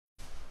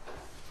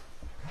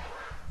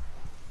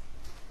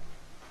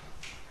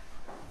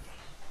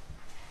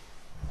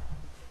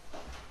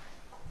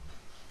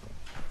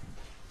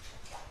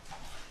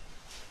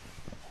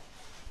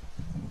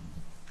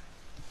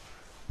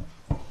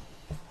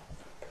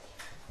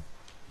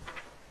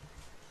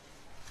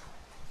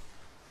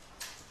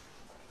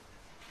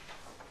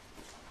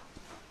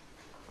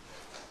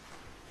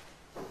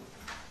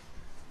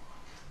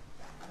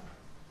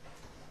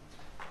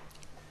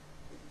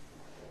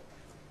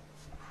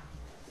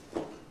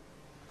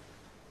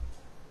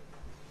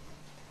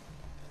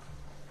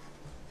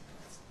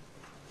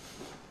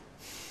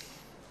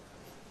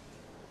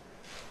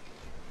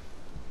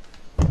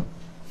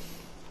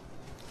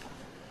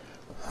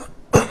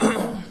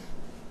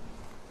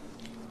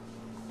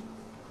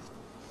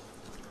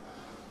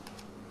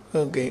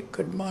Okay,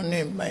 good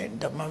morning, my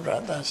Dhamma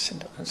brothers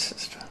and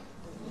sisters.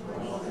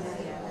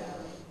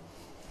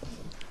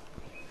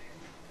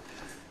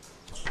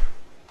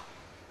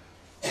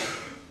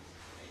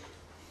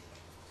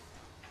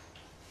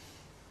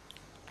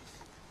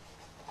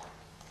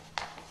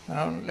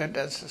 Now let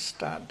us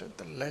start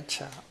the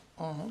lecture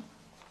on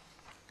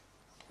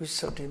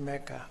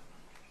Visuddhimagga.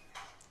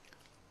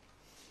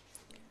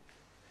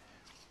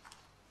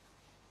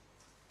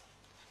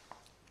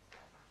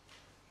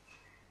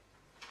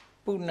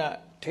 Puna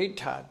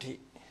Tethati,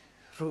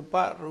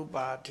 Rupa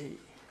Rupati,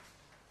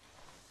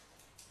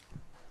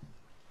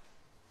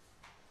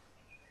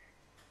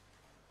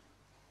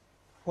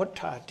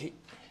 Vattati,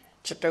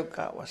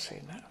 Chatoka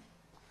Vasena,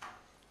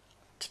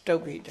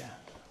 Chatokita.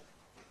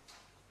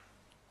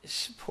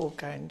 Is 4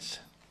 kinds.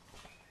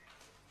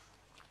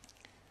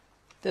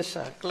 These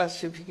are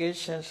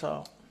classifications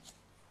of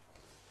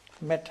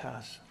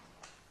metas.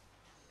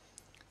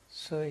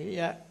 So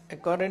here,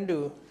 according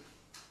to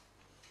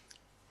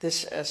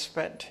this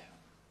aspect,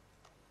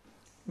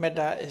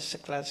 metta is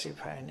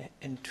classified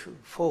into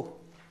 4.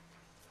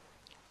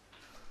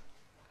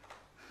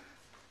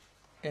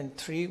 In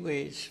 3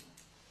 ways.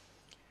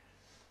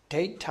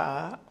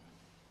 Data,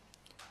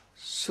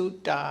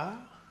 Sutta,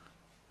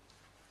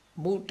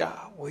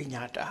 Muta,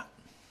 Vinyata.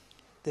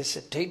 This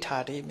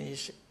data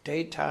means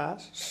data,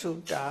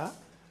 Sutta,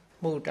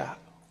 Muta,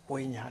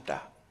 Vinyata.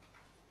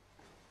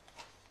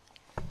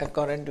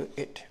 According to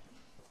it.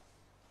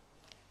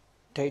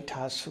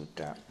 Data,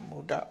 Sutta,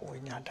 Muta,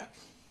 Vinyata.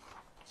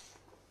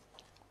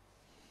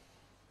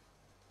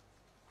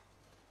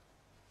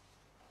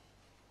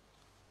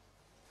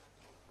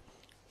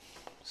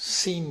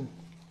 Seen,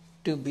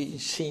 to be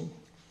seen.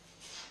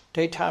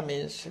 Data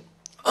means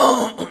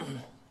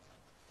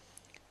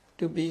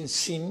to be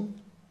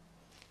seen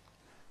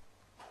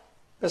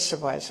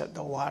specifies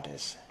the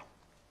waters,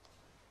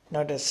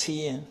 not a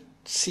seeing,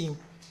 seen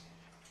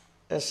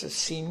as a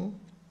seen.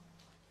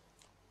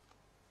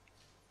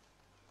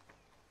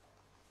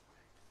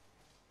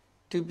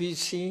 To be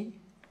seen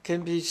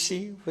can be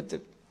seen with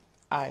the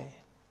eye,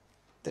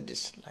 that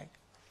is like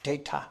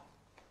data.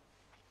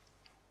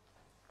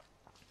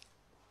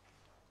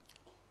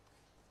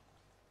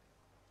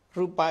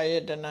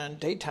 Rupayadana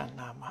data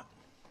nama.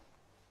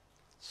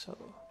 So,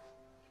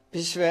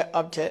 visual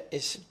object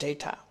is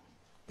data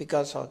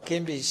because it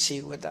can be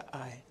seen with the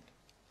eye.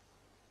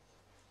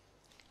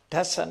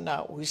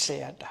 Dasana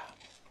visayata,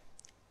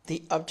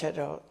 the object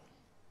of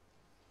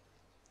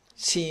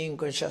seeing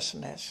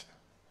consciousness.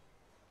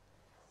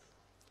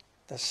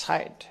 The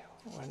sight,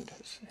 one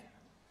does.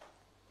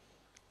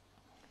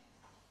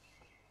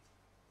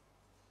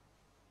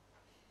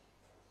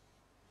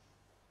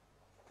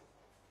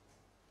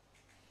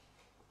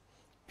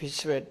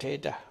 Visual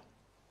data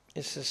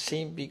is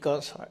seen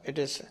because it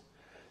is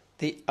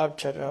the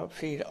object of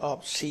field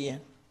of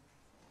seeing.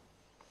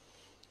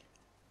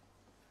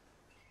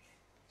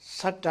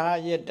 Satta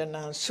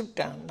yedana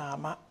sutta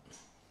nama.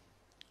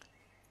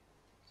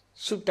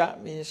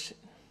 Sutta means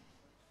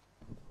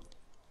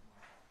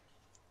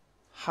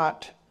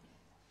heart,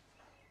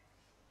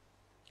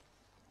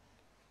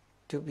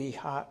 to be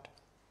heart.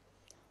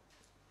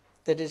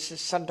 That is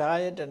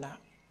saddayadana.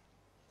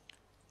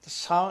 The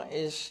sound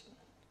is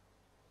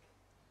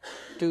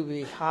to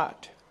be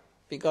heart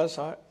because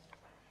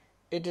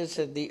it is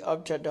the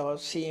object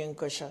of seeing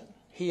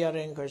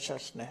hearing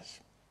consciousness.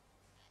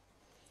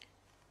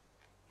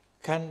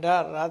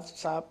 Kanda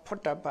rasa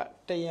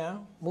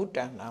putapataya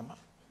mutanama.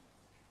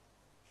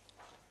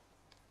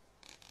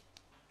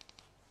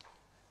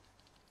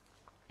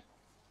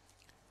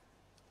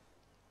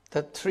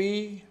 The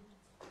 3,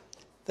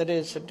 that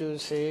is to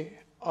say,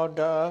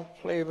 odor,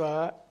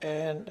 flavor,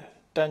 and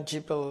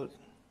tangible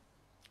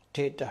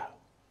data,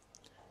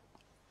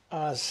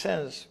 are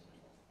sense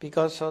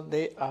because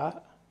they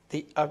are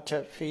the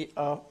object field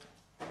of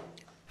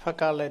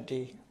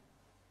faculty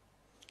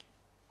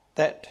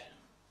that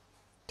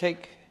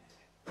take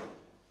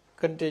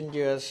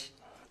continuous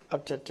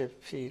objective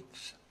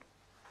fields.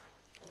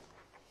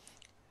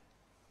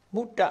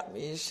 Mutta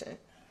means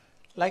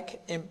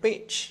like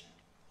impage.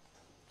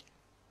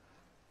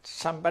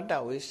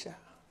 Sambandha visya.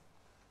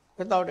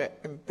 Without an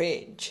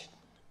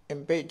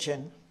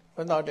impaging,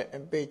 without an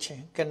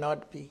impaging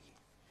cannot be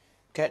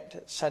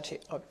get such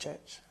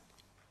objects.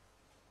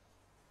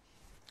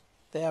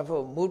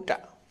 Therefore,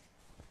 mutta.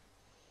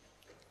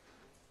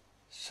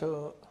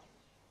 So,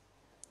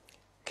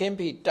 can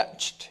be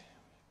touched,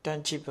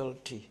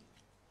 tangibility.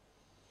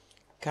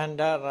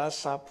 Kanda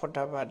rasa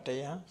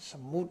potavadaya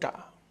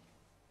samutta.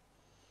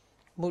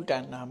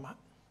 Mutta nama.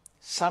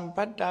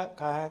 Sampata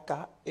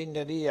kahaka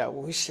indriya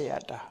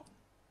visayata.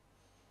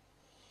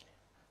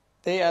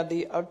 They are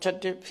the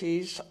objective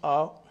fields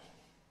of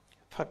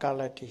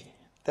faculty.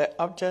 The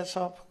objects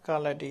of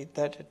faculty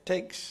that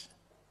takes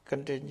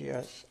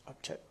continuous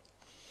object.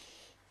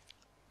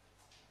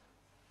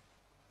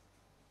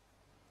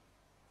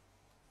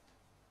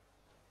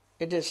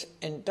 It is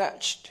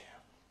indulged.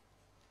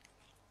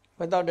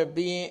 Without it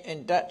being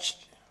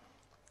indulged,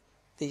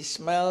 the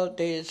smell,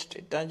 taste,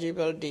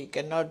 tangibility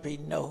cannot be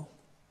known.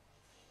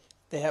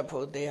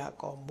 Therefore, they are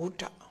called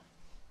mutta.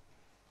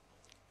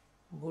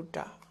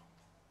 Mutta.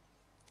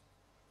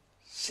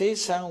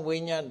 Sesang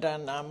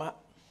Vinyadanama.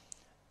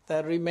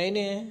 The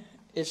remaining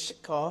is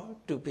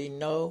called to be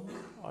known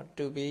or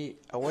to be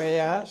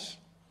aware,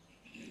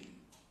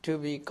 to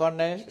be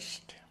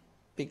conscious,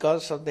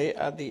 because of they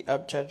are the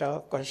object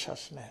of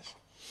consciousness.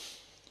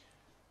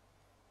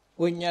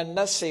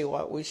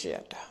 Vinyanaseva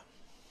Visyata.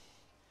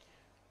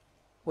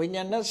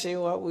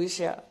 Vinyanaseva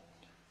Visyata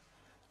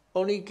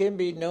only can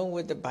be known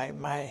with the by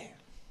mind.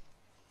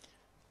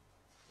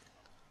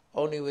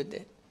 Only with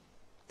it.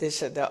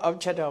 This is the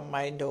object of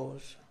mind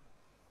knows,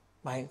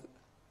 mind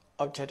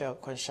object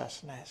of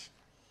consciousness.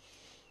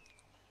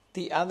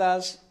 The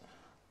others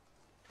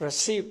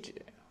received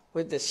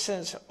with the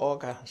sense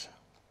organs.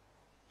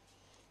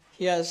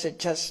 Here is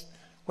just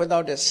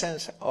without the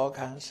sense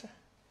organs.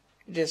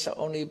 It is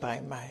only by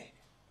mind.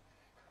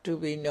 To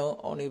be known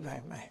only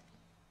by mind.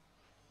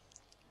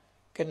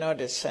 Cannot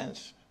be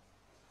sense.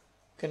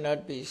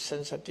 Cannot be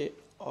sensitive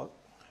or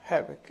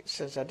have a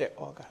sensitive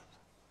organ.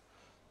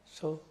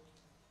 So,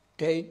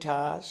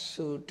 data,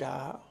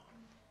 sutta,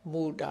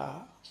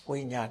 muda,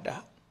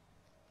 vinyada.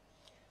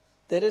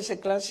 There is a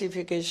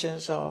classification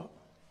of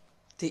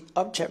the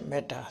object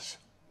matters.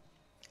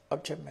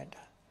 Object matter.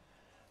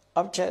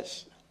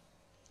 Objects,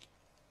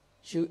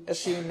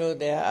 as you know,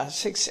 there are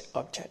 6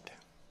 objects.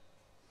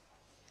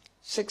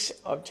 6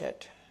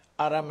 objects.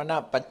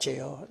 Aramana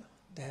paccaya.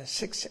 There are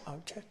 6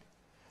 objects.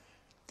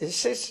 The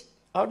 6,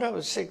 out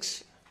of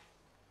 6,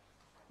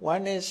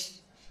 one is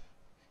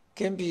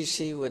can be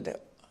seen with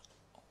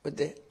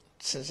the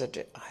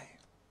sensitive eye.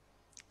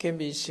 Can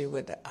be seen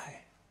with the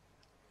eye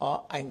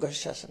or eye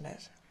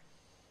consciousness.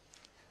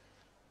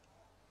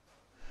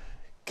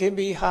 Can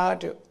be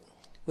heard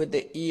with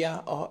the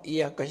ear or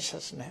ear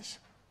consciousness.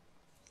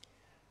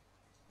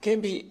 Can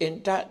be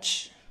in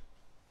touch.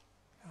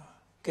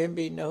 Can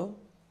be known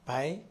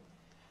by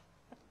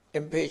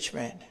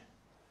impeachment.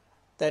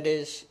 That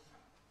is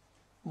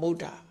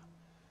muda.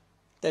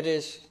 That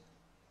is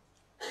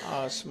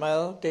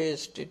smell,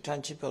 taste,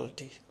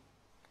 tangibility.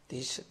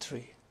 These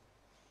 3.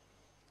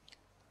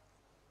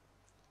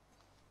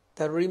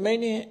 The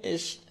remaining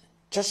is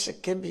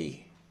just can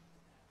be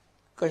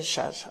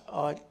conscious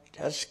or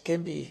just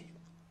can be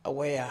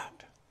aware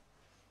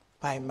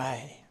by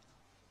mind.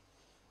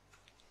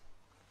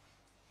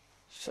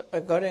 So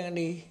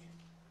accordingly,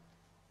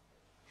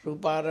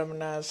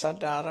 Ruparamana,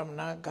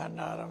 Sattaramana,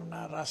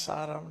 Gandharamana,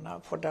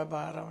 Rasaramana,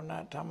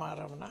 Photabharamana,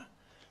 Dhammaramana.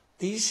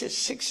 These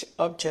 6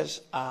 objects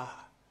are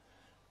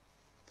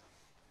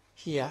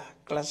here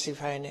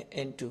classified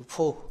into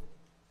 4.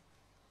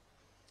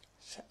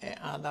 So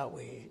another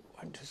way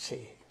want to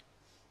say.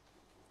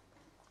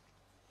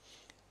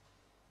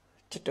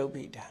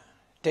 Chatobhita.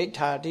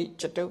 Daiṭhādi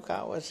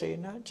Chatoka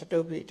Vasena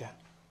Chatobhita.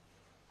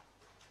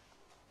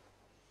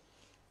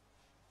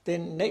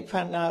 Then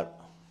Nibbana,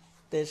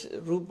 there's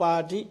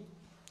Rupadi,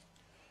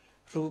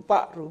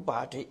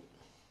 Rupadi.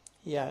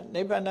 Yeah,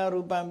 Nibbana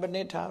Rupa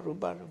Banita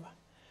Rupa.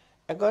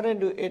 According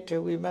to it,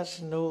 we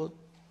must know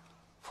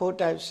 4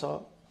 types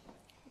of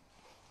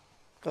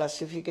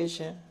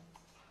classification.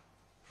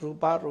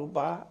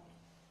 Rupa,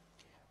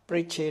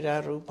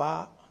 Paricheda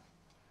Rupa,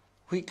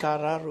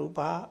 Vikara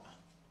Rupa,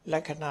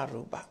 Lakkhana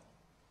Rupa.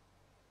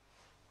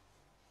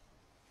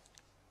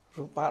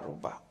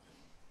 Rupa.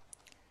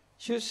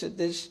 Use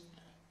this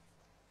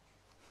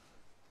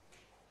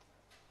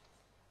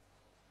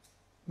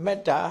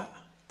metta,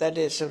 that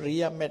is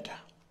real metta.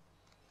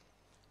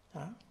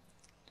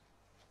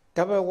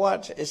 Double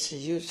word is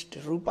used,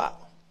 rupa.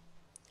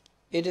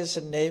 It is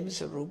a name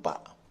rupa.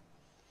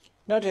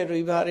 Not a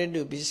referring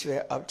to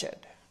visual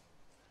object.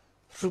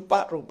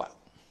 Rupa.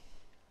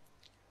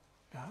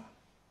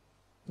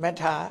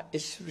 Metta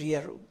is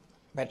real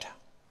metta.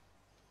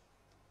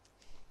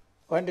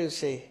 When do you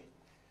say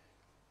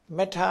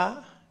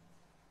metta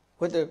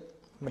with a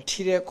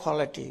material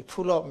quality,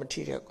 full of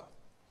material.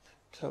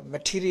 So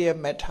material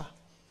metta.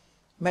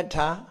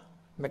 Metta,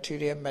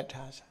 material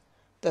metta.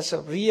 That's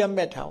a real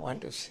metta, I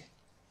want to say.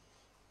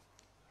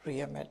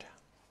 Real metta.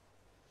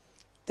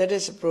 That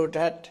is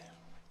product,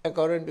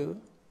 according to,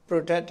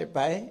 produced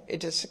by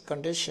its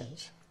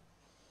conditions.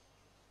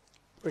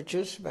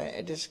 Produced by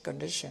its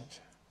conditions.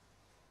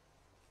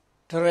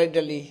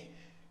 Directly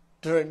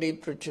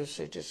produce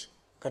its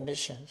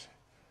conditions.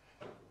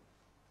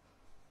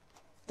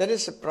 That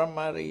is a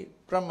primary.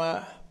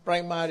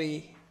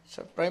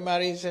 So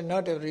primary is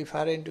not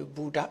referring to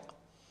Buddha.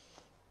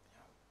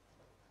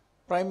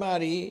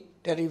 Primary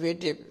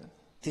derivative,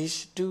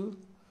 these 2.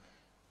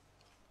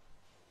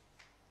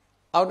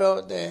 Out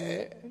of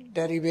the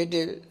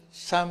derivative,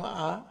 some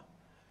are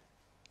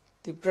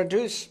the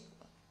produced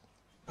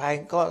by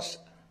cause,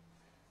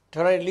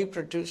 directly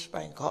produced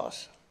by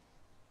cause.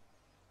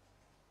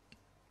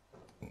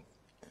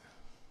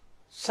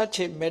 Such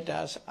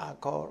mettas are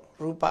called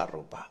rupa,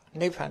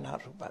 nibbana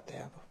rupa,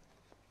 therefore.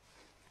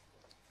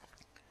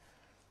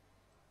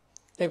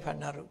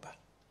 Nibbana rupa.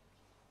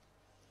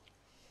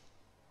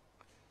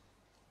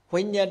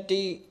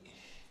 Vinyati,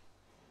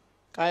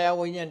 Kaya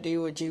Vinyati,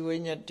 Vachi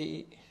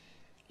Vinyati,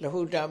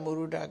 Lahuta,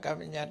 Muruta,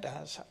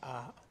 Kaminyatas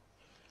are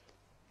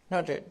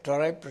not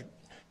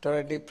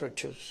directly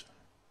produced.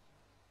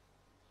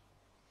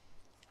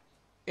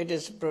 It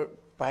is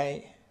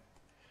by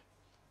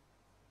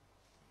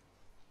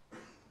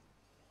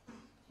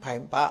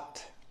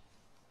birth,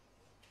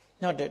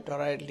 not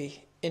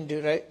directly,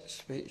 indirect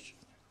speech,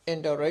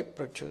 indirect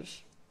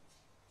produce,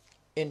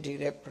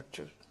 indirect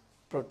produce,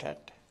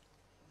 protect.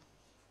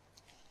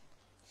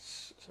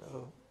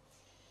 So,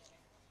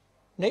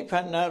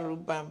 Nibbana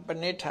Rupa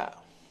Panita,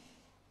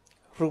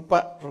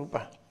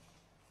 Rupa.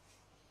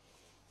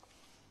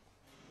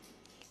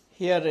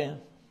 Herein,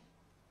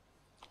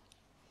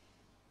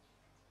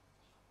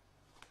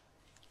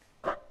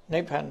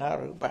 Nibbana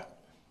Rupa.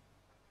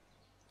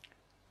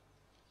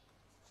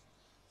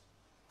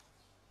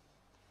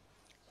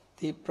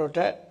 The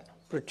product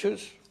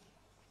produced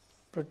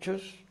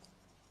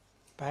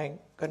by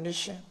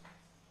condition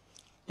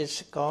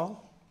is called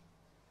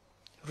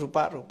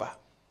Rupa.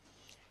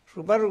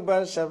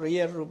 Rupa is a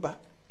real Rupa.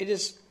 It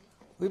is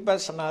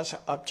Vipassana's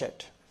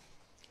object.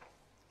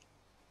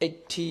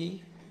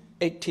 80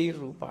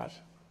 Rupas.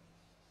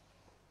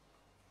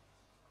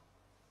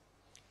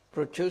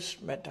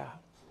 Produce matter.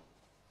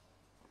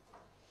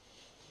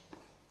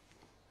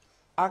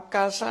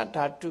 Akasa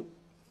Dhatu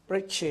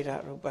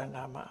Prachira Rupa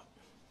Nama.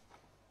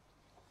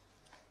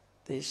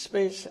 The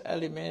space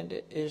element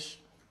is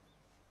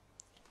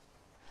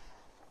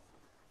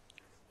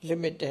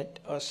limited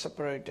or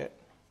separated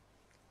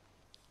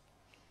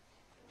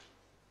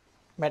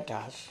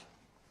matters.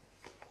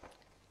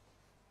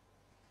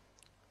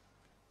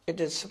 It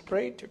is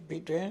separate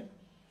between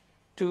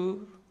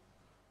two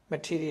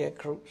material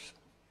groups.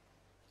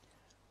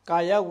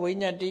 Kaya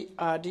Vinyati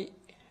Adi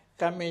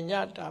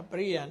Kaminyata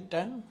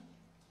Priyanta.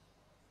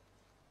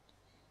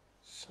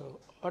 So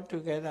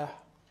altogether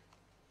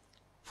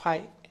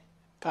 5.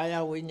 Kaya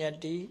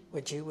Vinyati,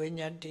 Vachi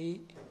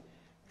Vinyati,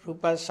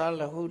 Rupasa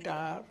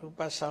Lahuta,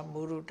 Rupasa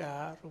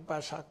Muruta,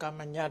 Rupasa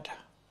Kamanyata.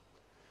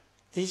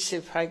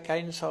 These 5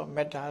 kinds of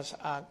matters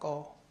are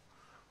called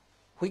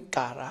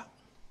Vikara,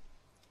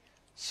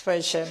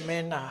 special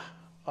manner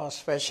or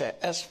special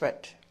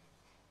aspect.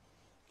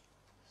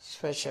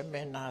 Special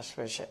manner,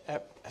 special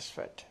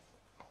aspect.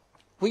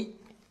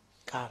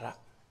 Vikara.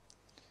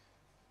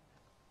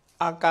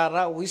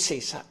 Akara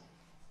Visesa,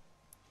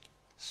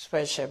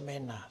 special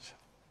manners.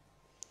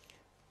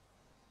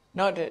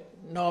 Not a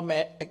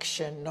normal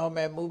action,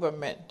 normal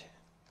movement.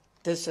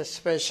 This is a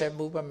special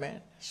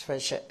movement,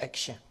 special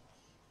action.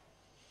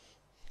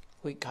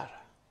 Vikara.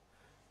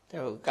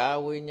 The Kaya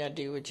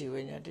Vinyati, Vachi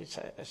Vinyati,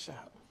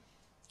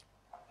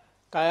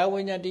 Kaya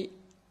Vinyati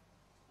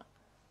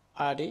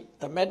Adi.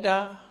 The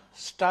matter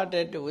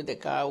started with the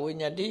Kaya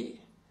Vinyati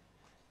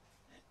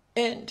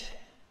and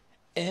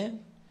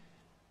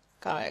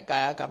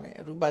Kaya Kami,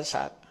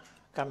 Rupasa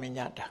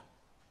Kaminyata.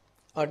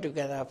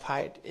 Altogether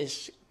 5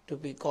 is to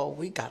be called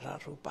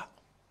Vikara Rupa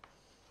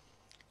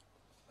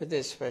with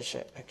a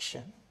special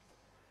action.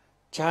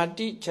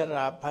 Jati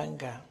Jara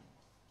Bhanga.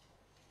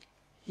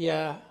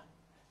 Here,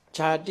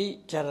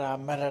 Jati Jara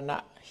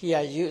Marana.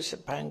 Here use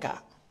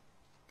Bhanga.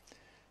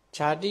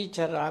 Jati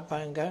Jara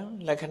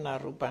Bhanga Lakhana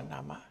Rupa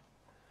Nama.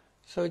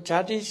 So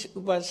Jati's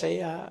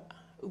Upajaya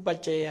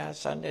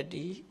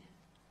Sandati.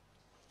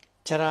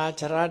 Jara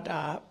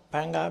Jarata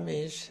Bhanga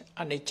means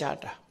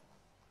Anicchata.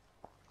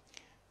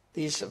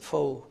 These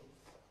 4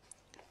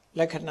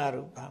 Lakhana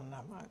Rupa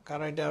Nama,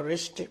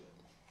 characteristic,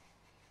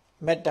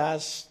 metta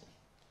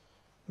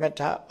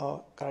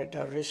or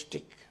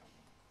characteristic.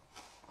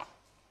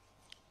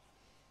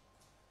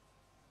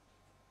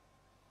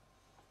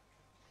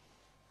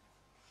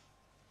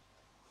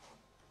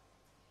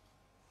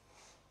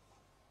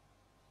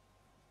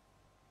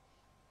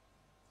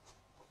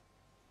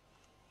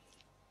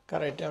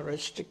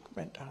 Characteristic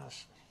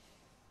mettas.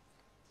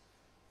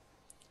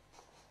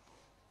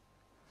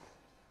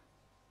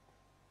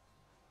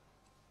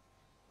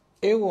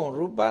 Evo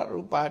Rupa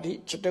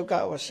Rupadi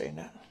Chatuka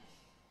Vasena.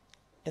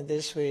 In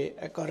this way,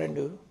 according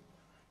to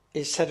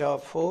a set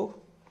of 4,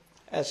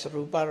 as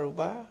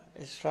Rupa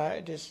is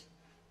right, this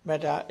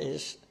metta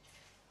is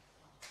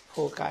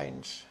 4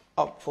 kinds,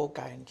 of 4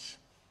 kinds.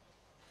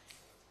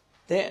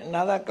 Then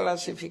another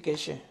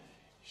classification,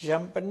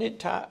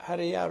 Yampanita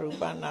Hariya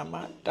Rupa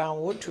Nama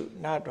Tamvutu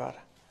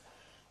Nadvara.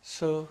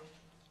 So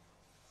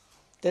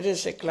there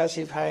is a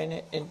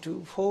classifying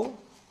into 4.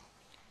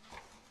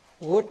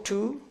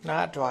 Vutu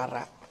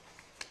Nadvara.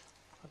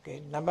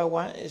 Okay, number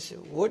 1 is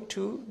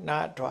Vutu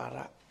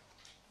Nadvara.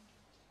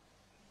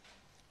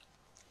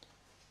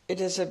 It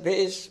is a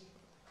base,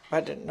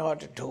 but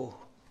not a door.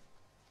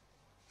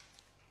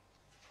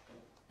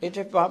 It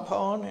is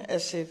performed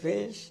as a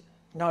base,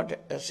 not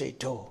as a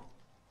door.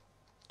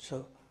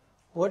 So,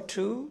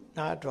 Vutu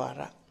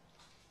Nadvara.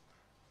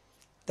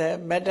 The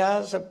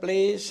matters are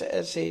placed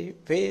as a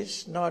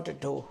base, not a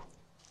door.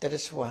 That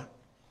is 1.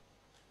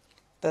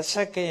 The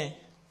second,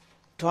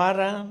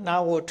 Dwara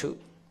Navotu.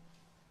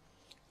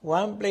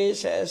 1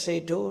 place as a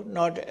door,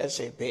 not as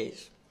a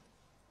base.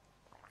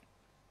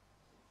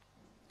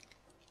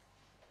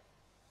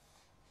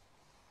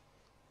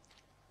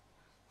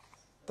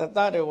 the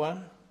third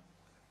one,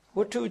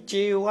 Vutu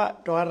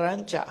Jiva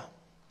Dwaranja.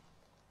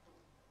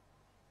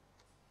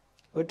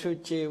 Vutu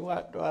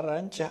Jiva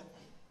Dwaranja.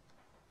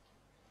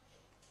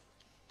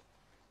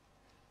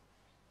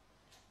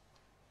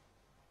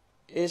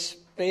 Is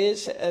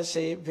placed as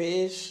a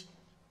base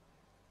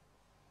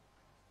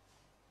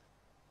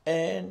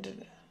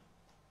and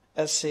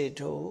as a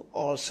toe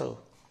also,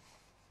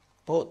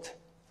 both.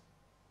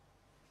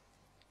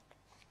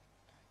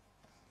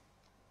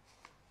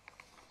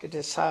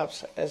 It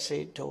serves as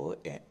a toe,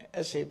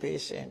 as a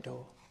base and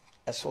toe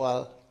as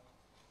well.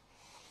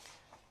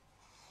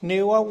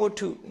 Neva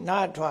Vutu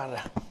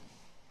Nadwara.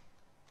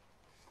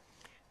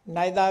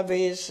 Neither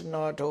base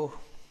nor toe.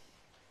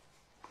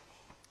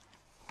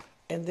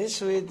 In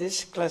this way,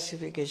 this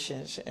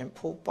classification is in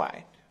 4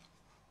 points.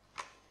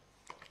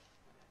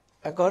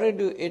 According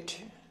to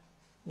it,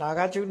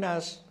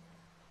 Nagarjuna's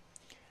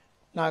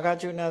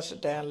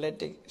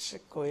dialectics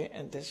going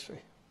in this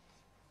way.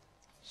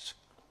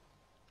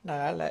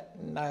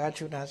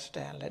 Nagarjuna's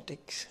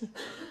dialectics.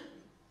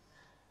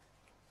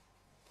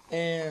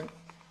 And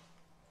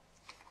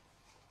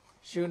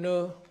you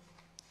know,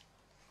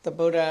 the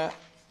Buddha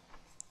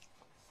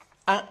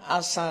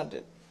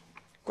answered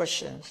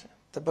questions.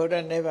 The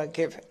Buddha never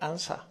gave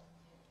answer.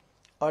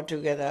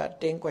 Altogether,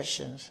 10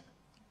 questions.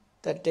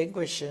 The 10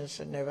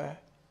 questions never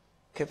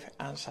give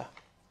answer.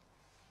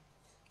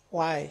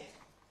 Why?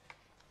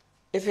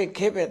 If he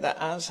gave it the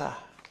answer,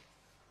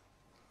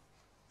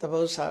 the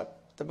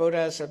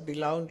Buddhas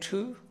belong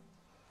to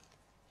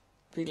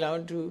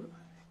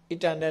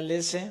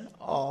eternalism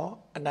or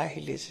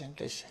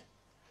annihilationism.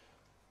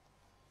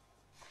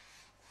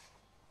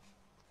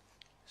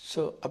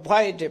 So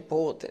avoid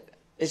both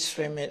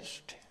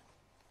extremists.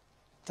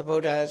 The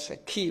Buddhas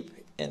keep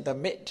in the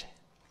mid,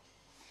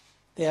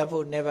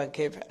 therefore never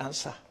give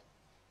answer.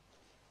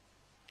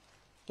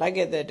 Like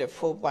that, the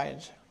 4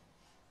 points.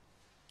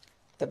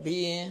 The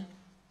being,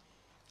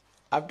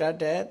 after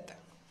death,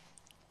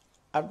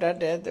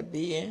 the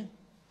being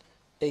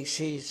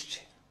exists.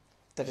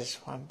 That is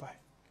 1 point.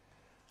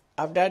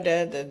 After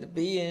death, the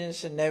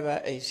beings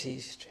never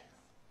exist.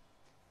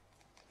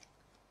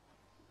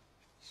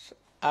 So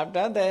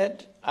after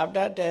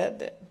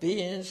that,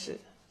 beings,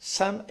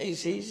 some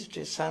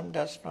exist, some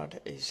does not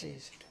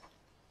exist.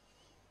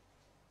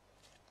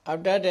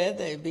 After that,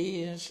 the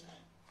beings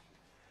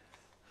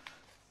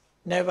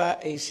never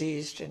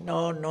exist,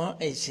 nor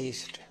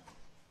non-exist.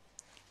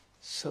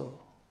 So,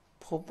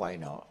 4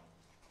 point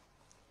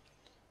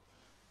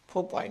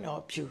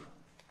of view.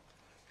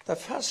 The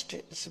first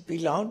is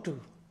belong to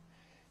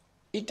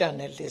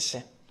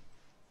eternalism.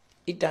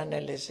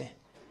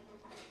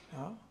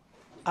 No?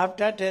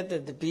 After that,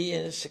 the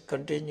beings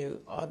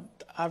continue, or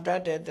after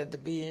that, the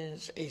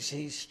beings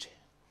exist.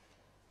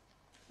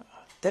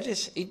 That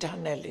is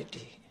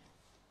eternality,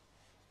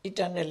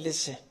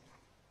 eternalism.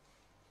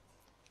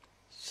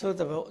 So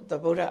the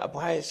Buddha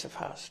abides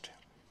first.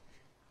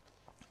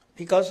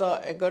 Because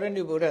according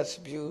to Buddha's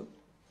view,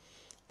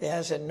 there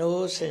is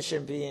no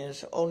sentient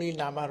beings, only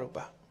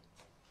Namarupa,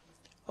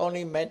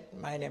 only mind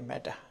and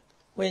matter.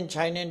 When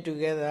joining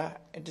together,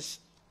 it is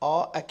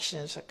all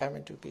actions are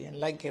coming to being,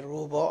 like a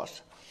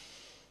robot.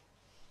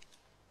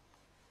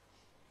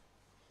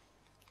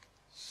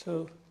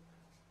 So,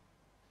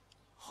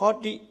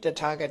 Hoti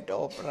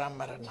Tathagata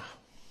Brahmarana.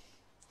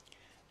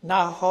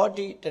 Now,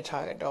 Hoti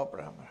Tathagata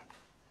Brahmarana.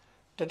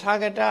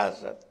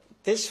 Tathagata,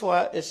 this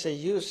word is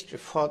used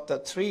for the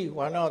 3,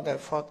 one of the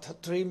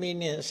 3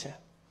 meanings.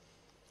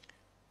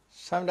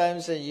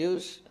 Sometimes they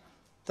use,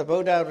 the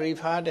Buddha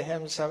referred to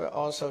himself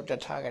also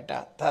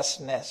Tathagata,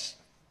 thusness.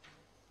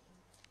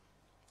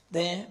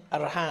 Then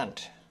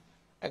Arahant,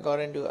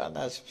 according to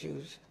others'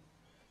 views.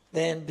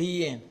 Then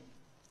being,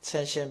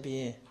 sentient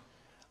being.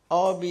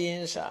 All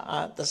beings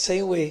are the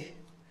same way.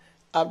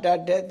 After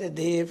death,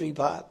 they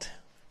rebirth.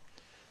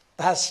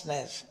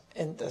 Thusness,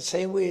 in the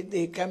same way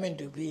they come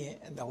into being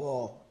in the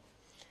world.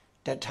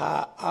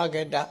 Tatha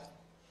agata,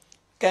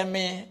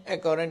 coming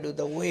according to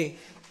the way.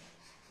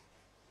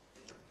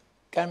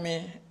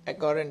 Coming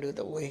according to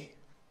the way.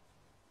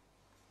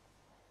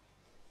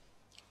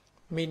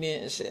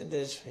 Meaning is in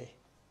this way.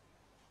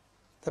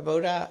 The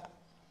Buddha,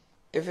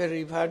 if you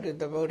refer to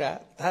the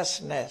Buddha,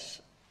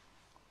 thusness.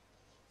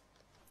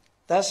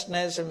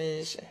 Thusness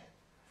means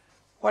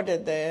what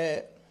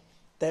the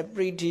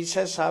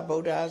predecessor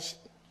Buddhas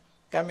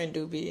come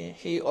into being.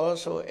 He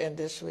also in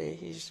this way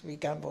he's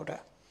become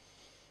Buddha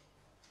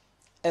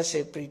as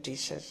a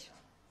predecessor.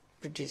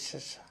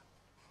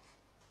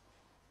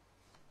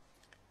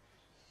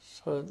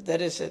 So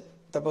that is it.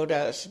 The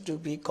Buddha is to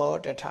be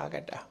called a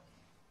Tathagata.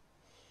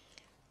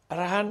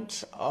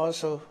 Arahants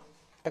also,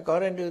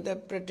 according to the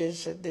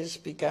predecessor, this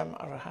become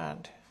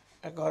Arahant,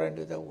 according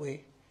to the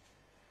way.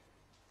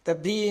 The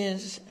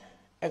beings,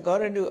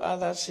 according to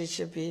other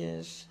sentient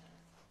beings,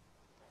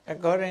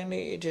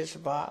 accordingly it is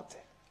birth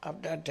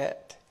after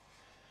death.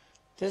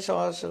 This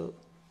also,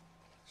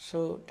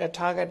 so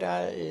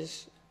Tathagata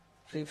is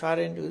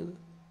referring to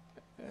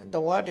the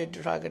word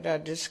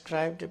Tathagata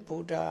described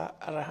Buddha,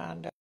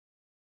 Arahant,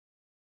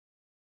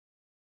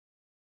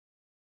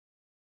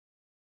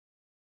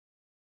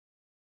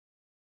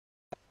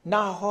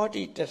 Na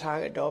hoti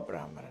Tathagata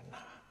Brahmana.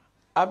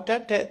 After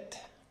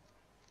death,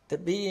 the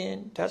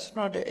being does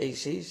not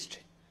exist.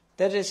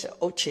 That is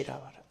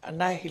Ochiravar,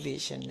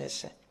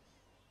 annihilationism.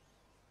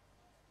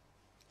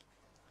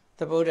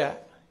 The Buddha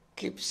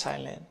keeps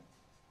silent,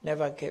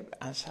 never gave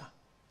answer.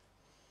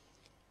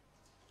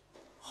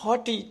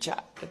 Hoti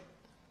cha,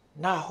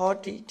 na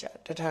hoti cha,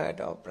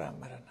 Tathagata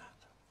Brahmana.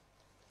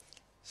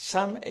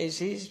 Some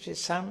exist,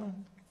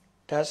 some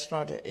does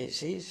not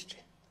exist.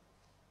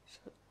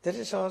 So that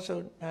is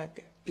also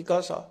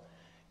because of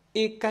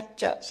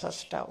Ekacha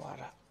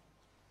Sastavara.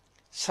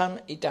 Some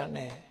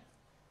eternal,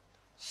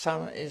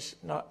 some is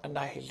not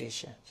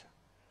annihilation.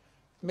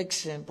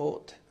 Mixing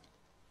both.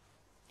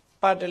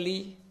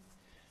 Partly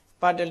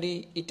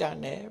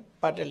eternal,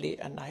 partly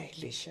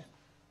annihilation.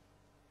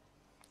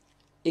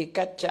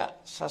 Ekacha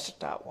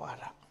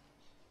Sastavara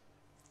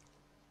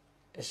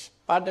is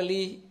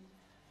partly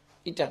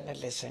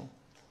eternalism.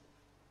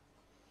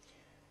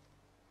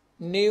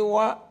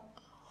 Neva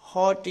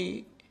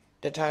hoti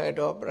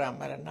Tathagata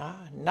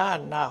Brahmana,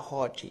 na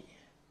hoti,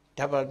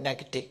 double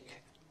negative.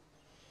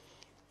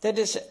 That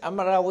is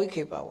Amara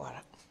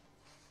Vikibhavara.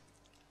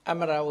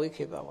 Amara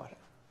Vikibhavara.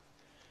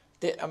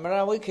 The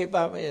Amara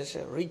Vikibhavara is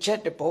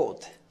reject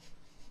both.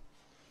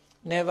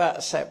 Never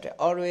accept,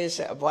 always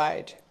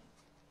avoid.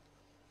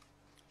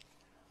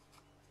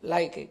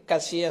 Like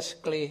Cassius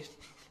Clay,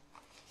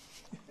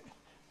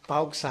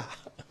 Pauksa.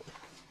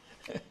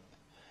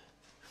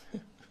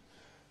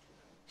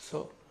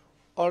 So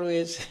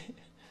always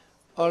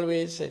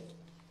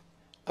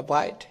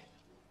avoid.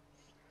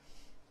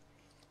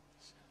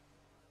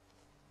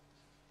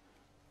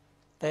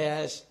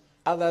 There's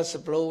others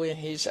blowing,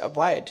 he's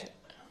avoid.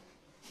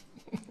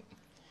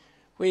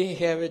 We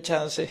have a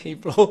chance, he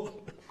blow.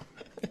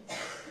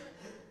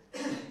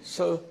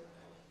 So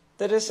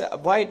there is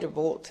avoid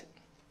both.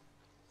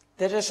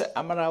 There is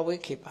Amara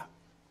Vikipa.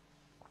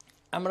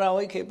 Amara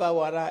Vikipa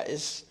Vara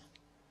is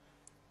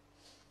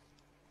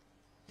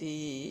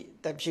the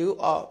view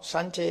of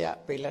Sanjaya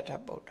Pilata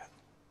Buddha.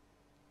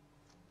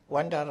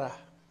 Wanderer.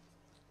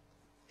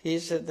 He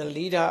is the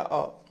leader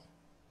of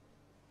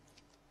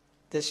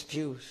this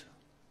views,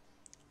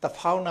 the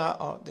founder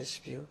of this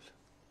views.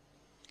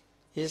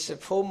 He is a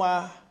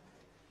former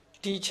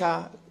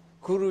teacher,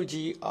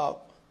 Guruji of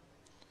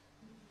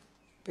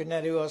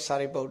Pinariva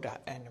Sariputta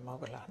and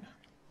Moggallana.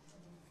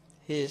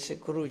 He is a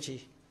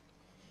Guruji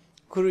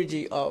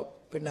of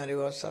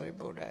Pinariva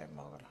Sariputta and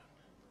Moggallana.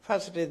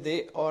 First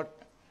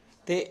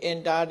they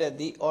entered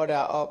the order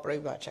of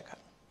Privachaka.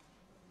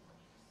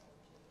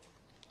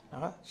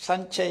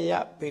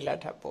 Sanjaya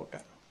Pilata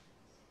Buddha.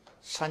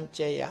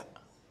 Sanjaya,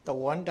 the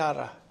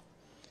wanderer.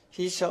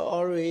 He shall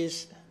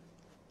always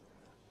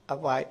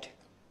avoid.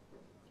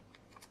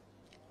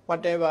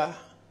 Whatever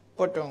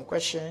put on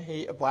question,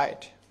 he avoid.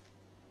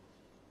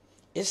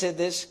 Is it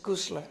this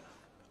kusala?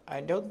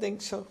 I don't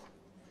think so.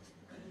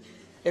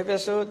 If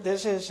so,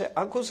 this is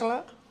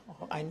akusala?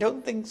 I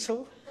don't think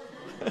so.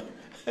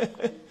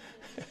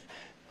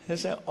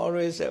 It's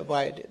always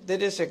avoid.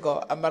 That is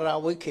called Amara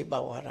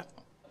Vikibhavara.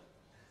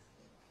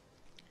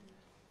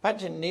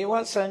 But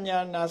Neva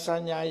Sanya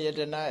Nasanya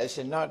Yedana is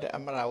not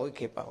Amara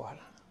Vikibhavara.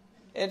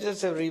 It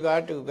is a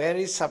revert to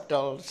very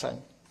subtle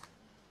sun.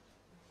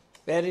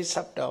 Very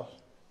subtle.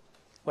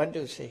 What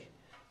do you say?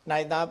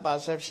 Neither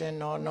perception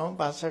nor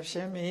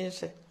non-perception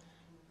means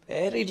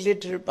very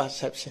little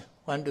perception.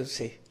 One to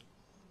say.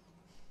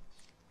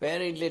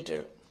 Very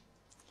little.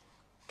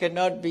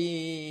 Cannot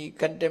be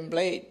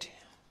contemplated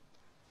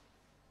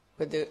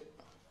with the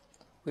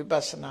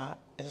vipassana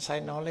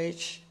inside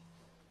knowledge.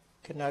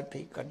 Cannot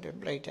be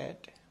contemplated.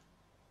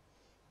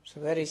 It's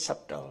very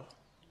subtle.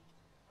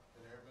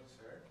 Venerable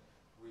Sir,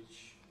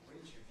 which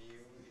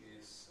view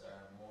is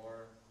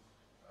more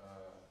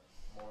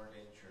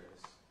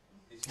dangerous?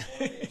 Is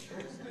more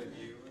dangerous the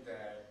view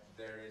that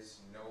there is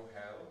no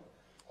hell,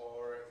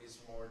 or is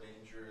more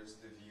dangerous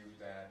the view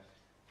that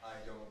I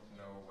don't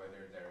know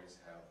whether there is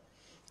hell?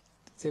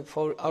 The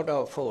four out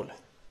of four.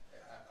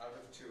 Out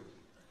of two.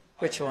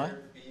 Which Either one?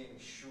 Being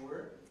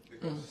sure,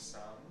 because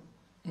some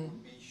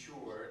would be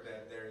sure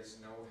that there is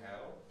no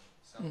hell.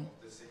 Some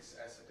of the six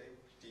ascetic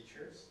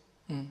teachers.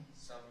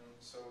 Some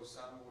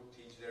would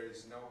teach there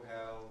is no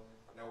hell,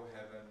 no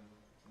heaven,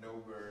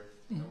 no birth,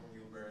 no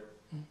new birth.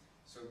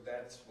 So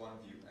that's one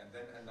view. And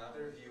then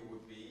another view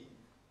would be,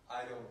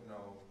 I don't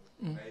know,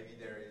 maybe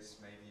there is,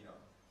 maybe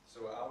not.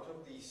 So out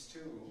of these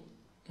two,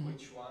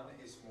 which one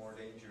is more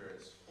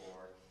dangerous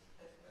for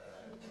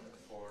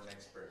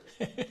next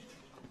birth?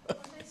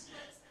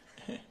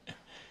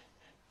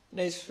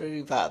 Next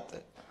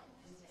rebirth.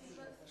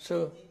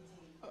 So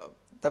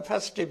the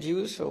first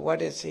view, so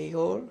what is he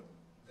hold?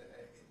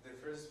 The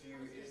first view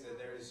is that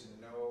there is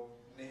no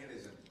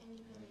nihilism,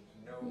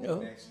 no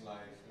next life,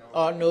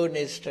 no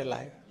next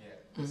life.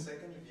 Yeah. The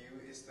second view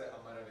is the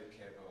Amara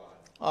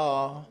Vikibhavara.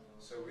 Oh.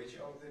 So which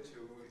of the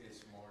two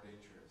is more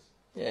dangerous?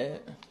 Yeah,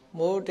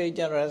 more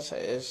dangerous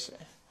is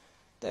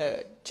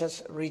the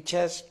just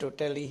reaches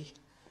totally.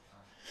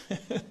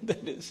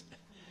 That is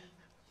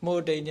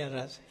more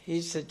dangerous.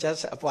 He's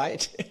just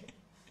avoid.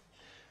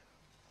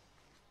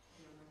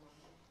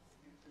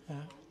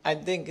 I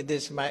think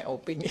this is my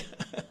opinion.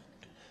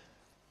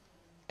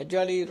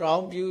 Actually,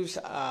 wrong views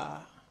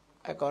are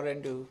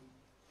according to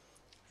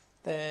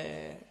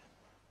the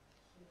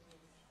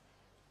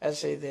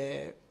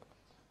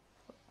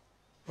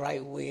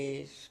right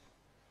ways.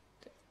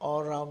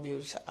 All wrong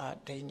views are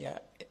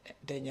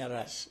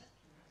dangerous.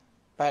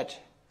 But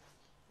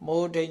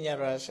more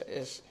dangerous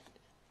is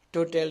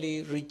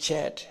totally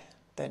reject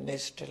the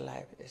next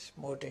life is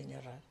more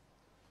dangerous.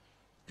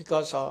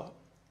 Because of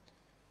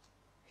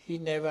he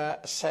never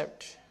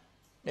accept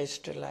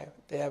next life.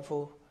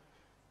 Therefore,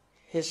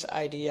 his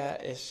idea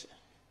is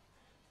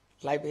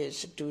life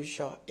is too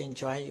short,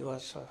 enjoy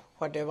yourself.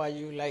 Whatever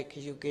you like,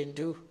 you can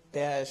do.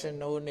 There is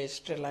no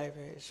next life,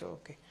 it's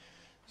okay.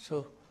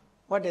 So,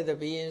 what do the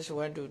beings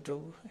want to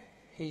do?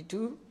 He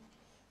do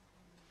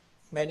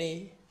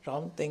many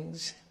wrong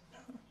things.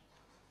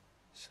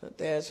 So,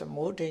 there's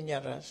more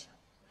dangerous.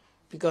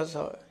 Because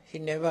he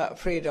never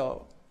afraid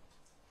of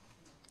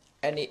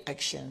any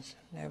actions,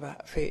 never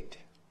afraid.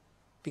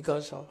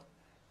 Because of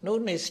no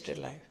next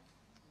life.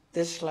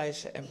 This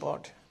life is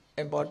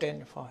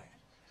important for him.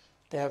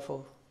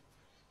 Therefore,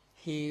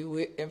 he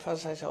will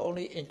emphasize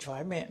only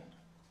enjoyment.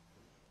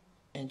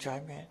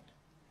 Enjoyment.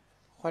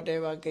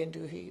 Whatever can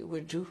do, he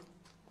will do.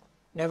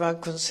 Never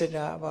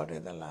consider about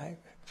the life.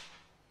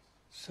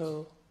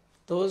 So,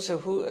 those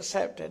who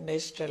accept the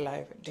next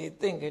life, they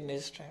think in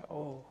next life,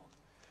 oh,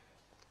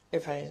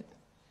 if I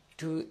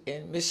do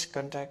in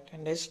misconduct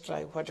in next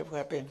life, what will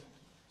happen?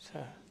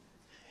 So,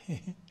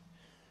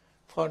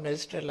 for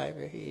next life,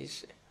 he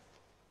is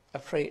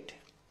afraid.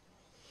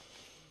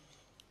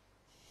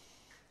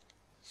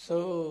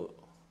 So,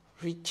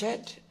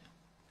 reject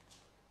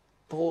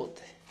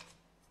both.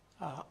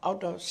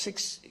 Out of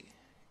 6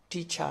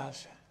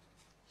 teachers,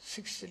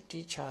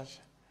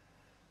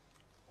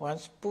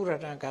 once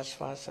Purana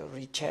Gasvas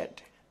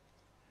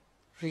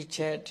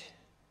reject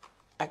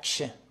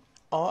action,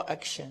 all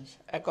actions,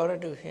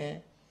 according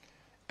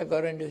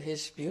to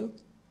his view,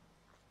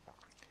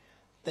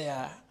 they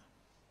are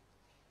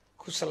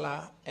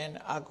kusala and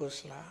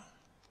akusala,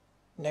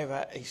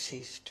 never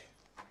exist,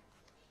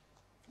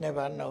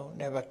 never know,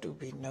 never to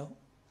be known.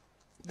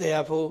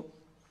 Therefore,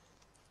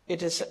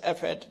 it is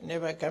effort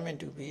never come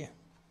into being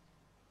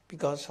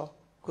because of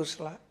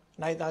kusala.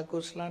 Neither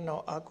kusala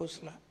nor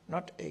akusala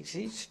not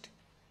exist.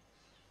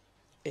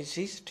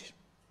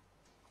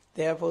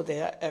 Therefore,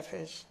 their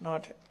efforts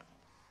not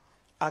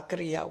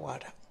akriya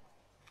vada.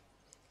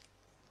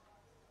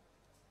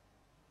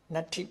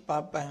 Nati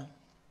papan,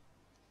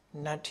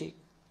 nati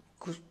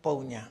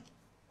punya.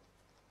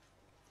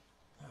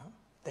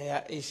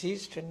 There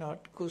exist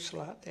not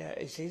kusala, there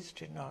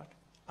exist not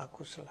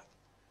akusala.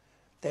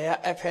 Their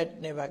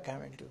effort never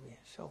come into being.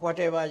 So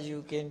whatever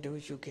you can do,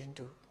 you can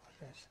do.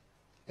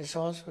 It's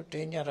also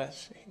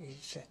dangerous, he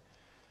said.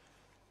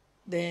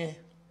 Then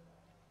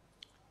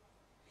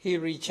he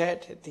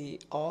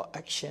rejected all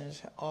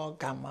actions, all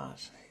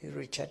karmas, he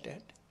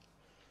rejected.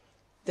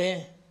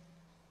 Then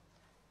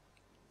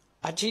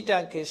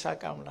Ajita Kesa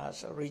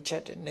Kamalas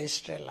rejected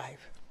next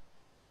life.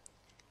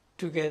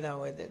 Together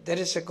with it. There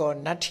is a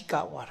called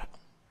Natika Vara.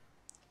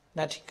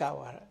 Natika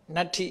Vara.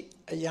 Nati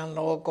Ayan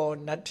Logo,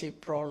 Nati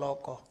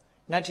Prologo,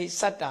 Nati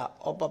Sata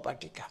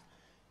Opapatika.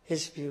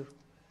 His view.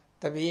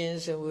 The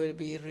beings will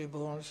be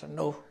reborn.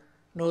 So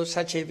no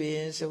such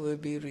beings will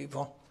be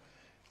reborn.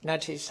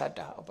 Nati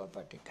Sata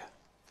Opapatika.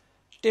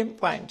 10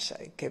 points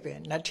I gave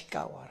in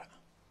Natika Vara.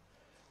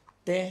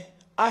 Then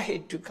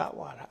Ahituka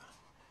Vara.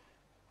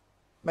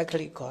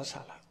 Makali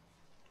Kosala.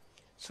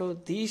 So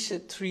these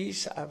 3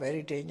 are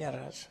very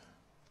dangerous.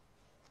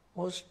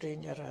 Most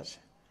dangerous.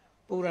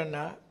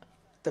 Purana,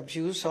 the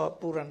views of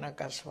Purana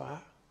Kasva,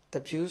 the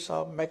views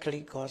of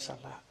Makali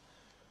Kosala,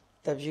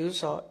 the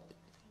views of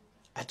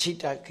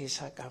Achita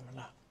Kisa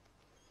Kamala.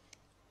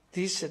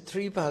 These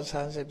 3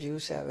 persons'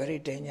 views are very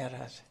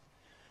dangerous.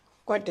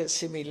 Quite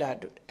similar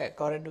to,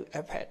 according to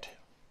effort.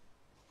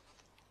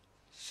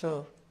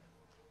 So,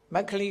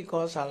 Makali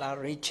Kosala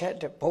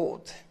rejected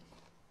both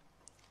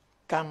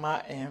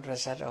karma and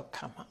result of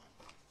karma.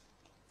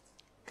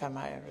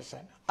 Karma and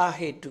result.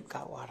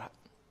 Ahetuka Vara.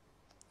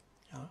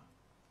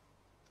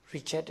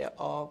 Rejected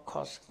all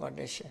cause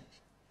conditions.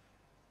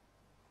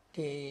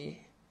 The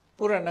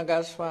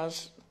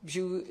Puranagasva's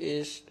view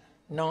is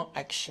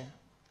non-action.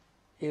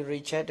 He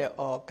rejected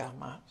all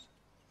karmas.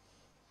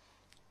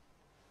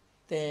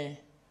 The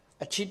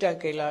Achita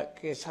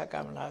Kesa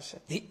Kamalas,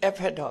 the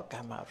effort of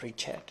karma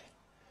reject.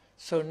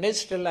 So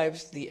next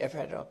life, the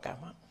effort of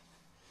karma.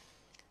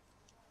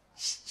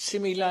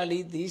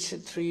 Similarly, these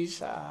 3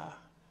 are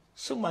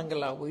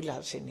Sumangala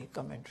Vilasini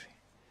commentary.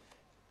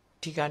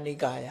 Tika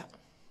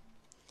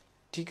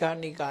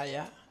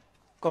Nikaya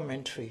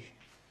commentary.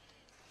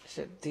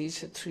 So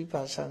these 3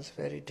 persons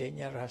very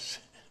dangerous.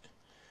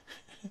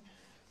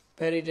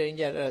 Very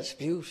dangerous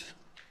views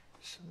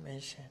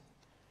mentioned.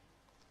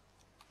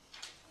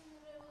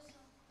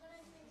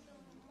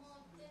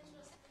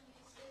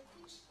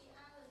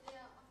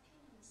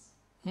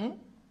 Hmm? I think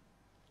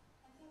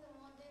the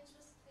more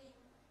dangerous thing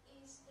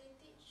is they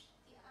teach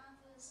the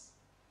others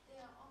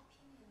their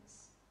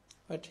opinions.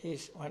 What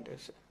he's want to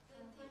say.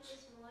 What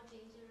is more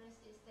dangerous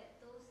is that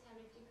those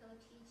heretical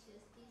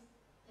teachers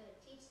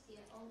teach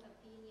their own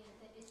opinion.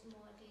 That is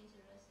more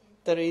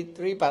dangerous.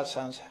 Three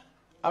persons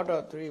out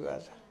of 3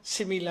 persons.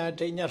 Similar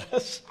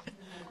dangerous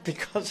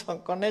because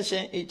of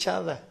connection each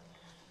other.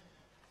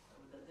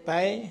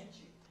 By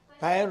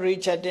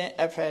rejecting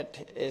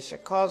effect is a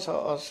cause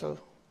also.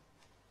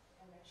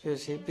 You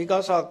see,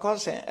 because of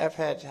cause and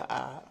effect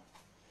are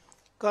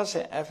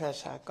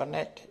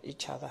connect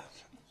each other.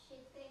 She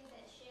thinks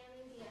that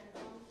sharing their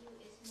wrong view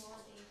is more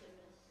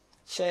dangerous.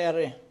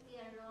 Sharing.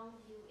 Their wrong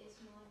view is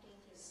more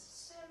dangerous.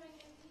 Sharing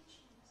their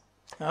teachings.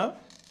 Huh?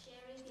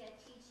 Sharing their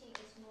teaching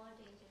is more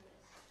dangerous.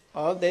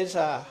 All these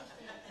are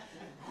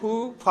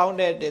who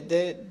founded it,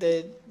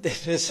 they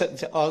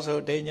is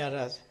also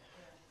dangerous.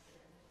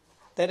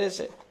 That is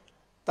it.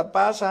 The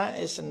person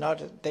is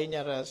not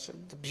dangerous.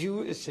 The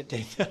view is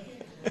dangerous.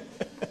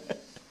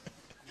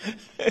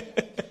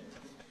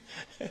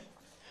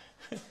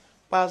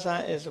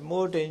 Person is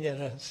more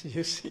dangerous,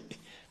 you see.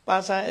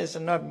 Person is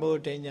not more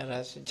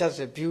dangerous, just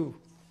a view.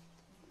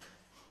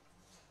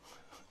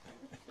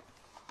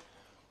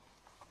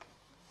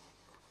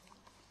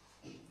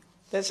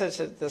 This is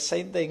the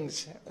same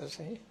things, you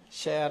see.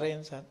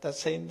 Sharing the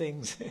same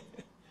things.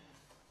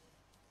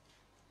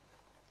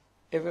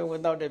 Even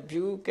without a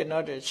view,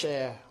 cannot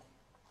share.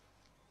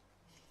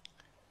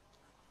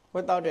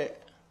 Without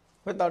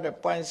a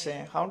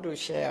poison, how to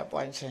share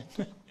poison?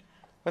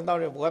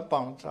 Without a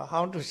weapon, so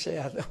how to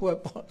share the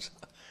weapons?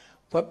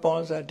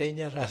 Weapons are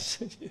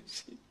dangerous, you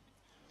see.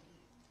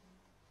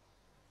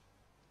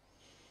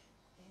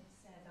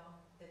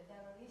 The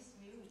terrorist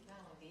view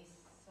nowadays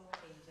so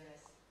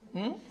dangerous.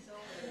 Hmm? So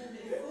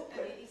the book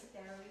is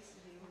terrorist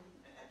view.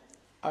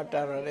 Or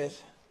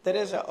terrorist. That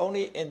is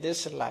only in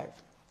this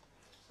life.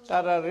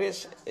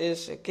 Terrorist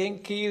can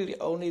kill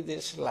only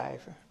this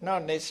life,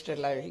 not next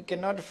life. He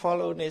cannot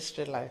follow next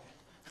life.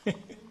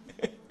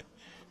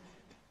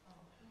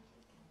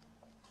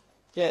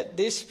 Yeah,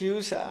 these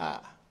views are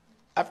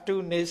up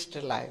to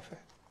next life.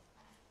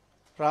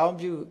 Round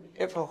view,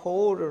 if a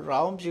whole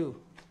round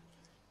view,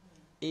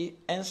 in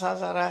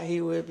samsara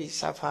he will be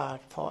suffered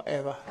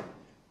forever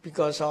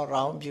because of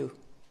round view.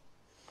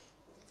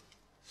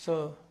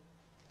 So,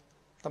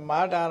 the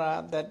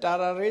murderer, the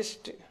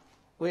terrorist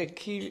will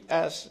kill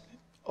us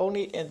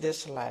only in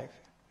this life.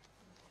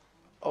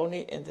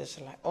 Only in this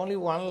life. Only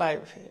one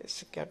life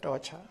is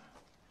torture.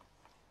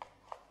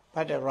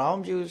 But the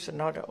round view is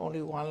not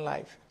only one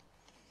life.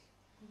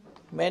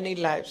 Many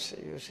lives,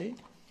 you see.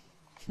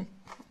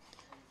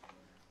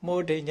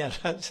 More dangerous.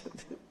 It's dangerous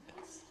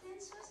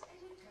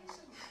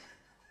education.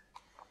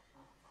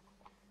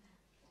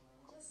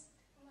 Just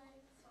my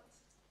thoughts.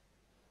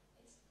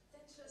 It's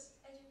dangerous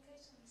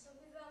education. So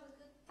without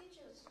good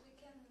teachers, we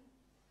can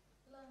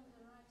learn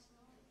the right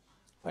knowledge.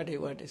 What do you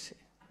want to say?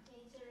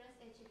 Dangerous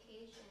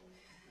education.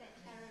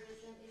 That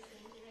terrorism is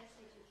dangerous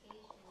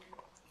education.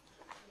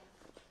 Yeah.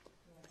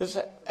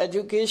 Because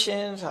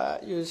education,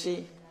 you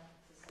see,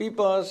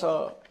 people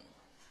so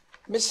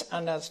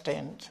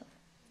misunderstand,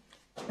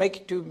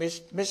 make to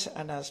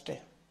misunderstand.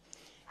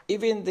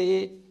 Even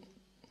they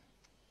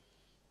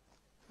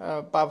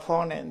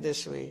perform in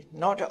this way.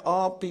 Not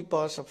all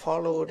people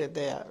followed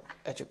their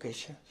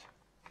education.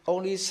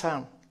 Only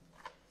some.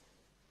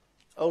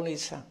 Only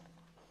some.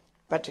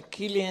 But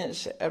killing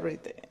is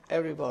everything,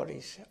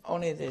 everybody's,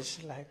 only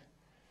this life.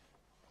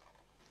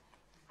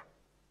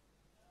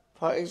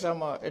 For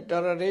example, a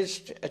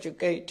terrorist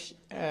educate,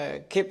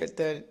 keep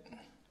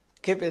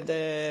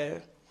their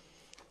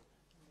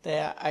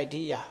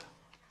idea,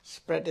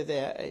 spread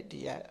their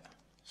idea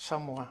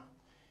somewhere.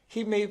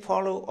 He may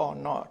follow or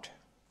not.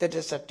 That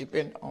is a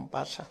depend on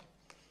person.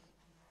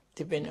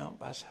 Depend on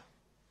person.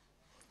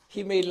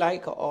 He may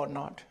like or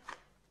not.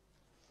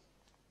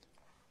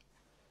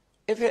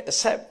 If he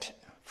accept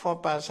for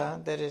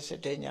person, that is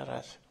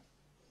dangerous.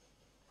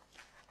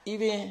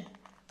 Even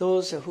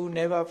those who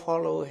never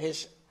follow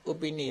his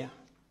opinion,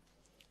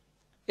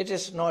 it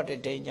is not a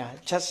danger.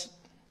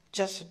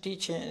 Just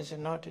teaching is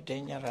not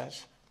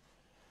dangerous.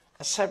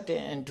 Accepting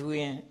and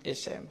doing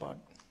is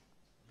important.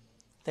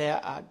 There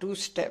are 2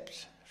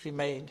 steps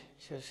remain,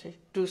 you see.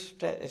 2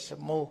 steps is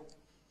more.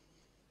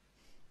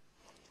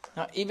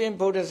 Now even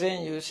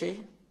Buddhism, you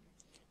see,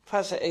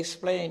 first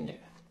explained,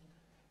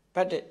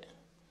 but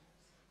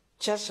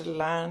just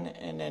learn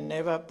and then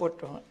never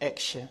put on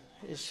action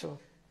is so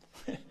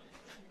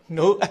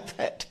no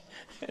effect.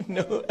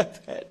 No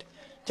effect.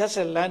 Just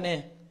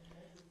learning,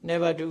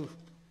 never do.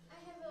 I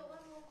have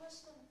one more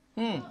question.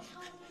 Hmm.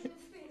 How do you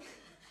think?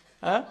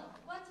 Huh?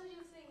 What do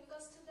you think?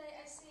 Because today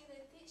I see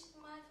they teach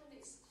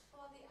mindfulness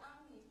for the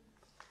army.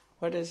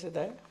 What is it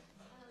there?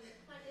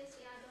 What is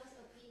Yado's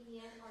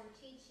opinion on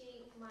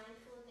teaching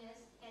mindfulness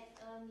at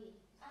army?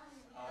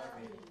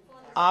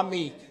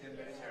 Army, To the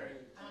military.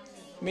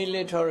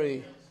 military.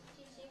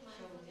 Teaching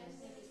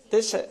mindfulness.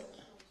 This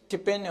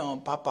depends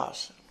on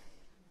purpose.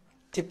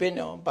 Depend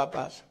on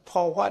purpose.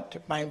 For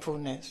what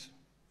mindfulness?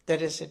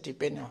 That is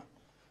depend on.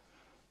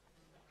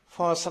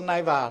 For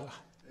survival.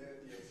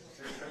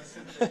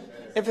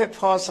 If a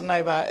for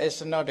sniper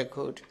is not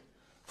good,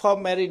 for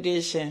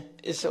meditation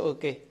it's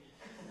okay.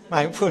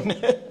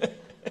 Mindfulness.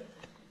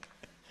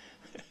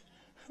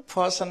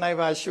 For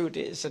sniper shoot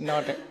is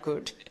not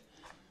good.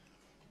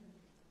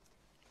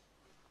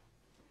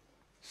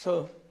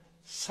 So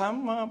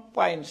some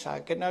points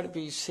cannot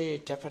be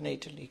said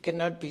definitely,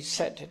 cannot be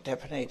said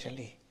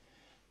definitely.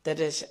 That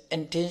is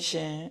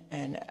intention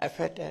and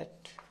effort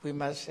that we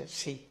must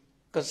see.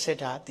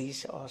 Consider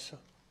these also.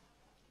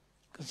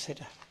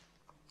 Consider.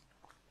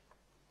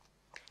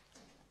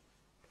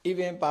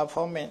 Even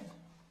performance,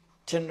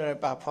 general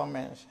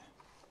performance,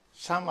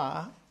 some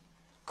are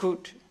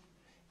good.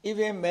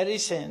 Even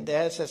medicine,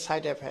 there is a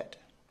side effect.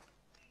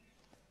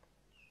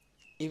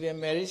 Even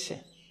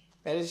medicine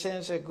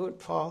is good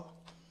for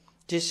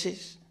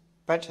disease,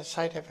 but a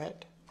side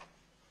effect.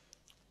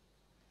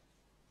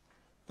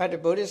 But the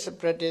Buddhist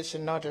practice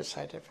is not a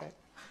side effect.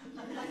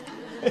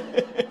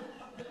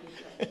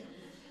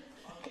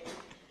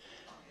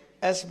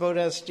 As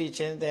Buddha's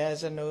teaching, there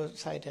is no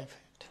side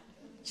effect.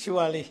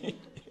 Surely.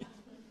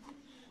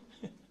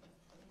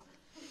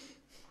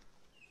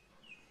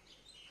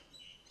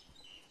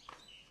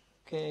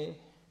 Okay.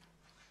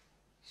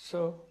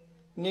 So,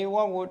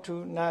 Niwa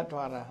Votu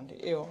Nadwara.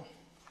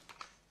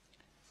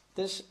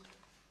 This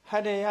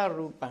Hadaya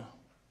Rupa.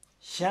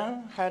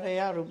 Shang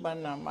Hadaya Rupa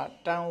Nama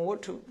Tan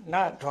Votu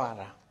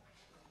Nadwara.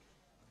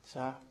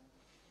 So,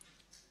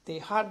 the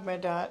heart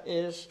matter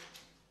is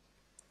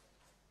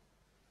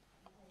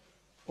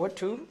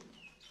Votu.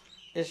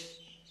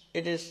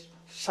 It is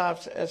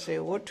serves as a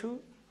Votu,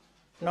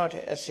 not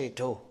as a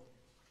do.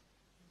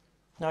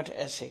 Not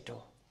as a do.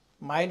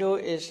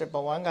 Maido is the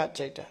Bhavanga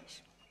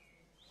Chaitas,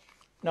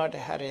 not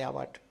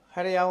Hariyavatu.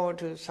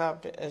 Hariyavatu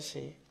served as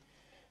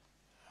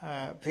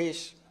a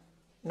piece,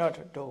 not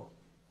a do.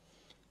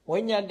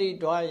 Vinyadi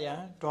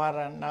Dwaya,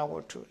 Dwara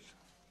Navatu.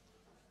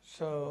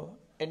 So,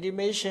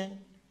 intimation,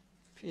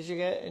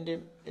 physical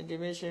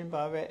intimation,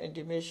 Bhava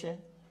intimation,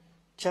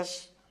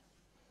 just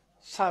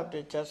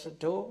served just a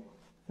do,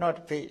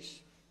 not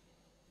piece.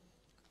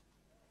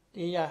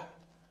 Yeah,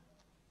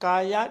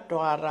 Kaya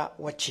Dwara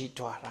Vachi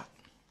Dwara.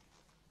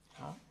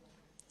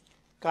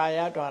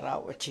 Kaya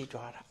Dwara Vachi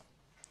Dwara.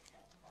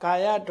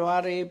 Kaya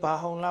Dwari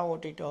Bahongla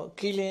Vatito.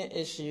 Killing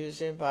is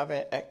using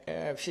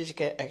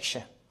physical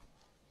action.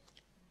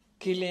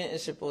 Killing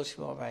is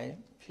possible by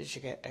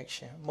physical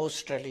action,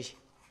 mostly.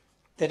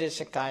 That is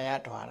a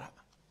Kaya Dwara.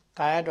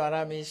 Kaya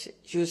Dwara means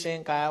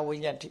using Kaya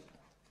Vinyati,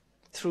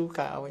 through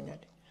Kaya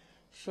Vinyati.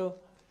 So,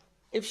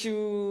 if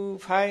you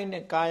find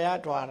a Kaya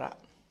Dwara,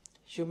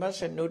 you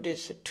must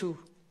notice two.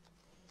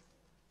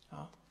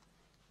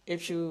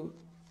 If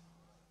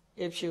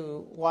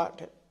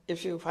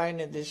you find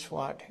this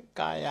word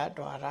Kaya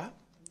Dwara,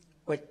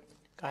 with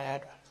Kaya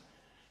Dwara,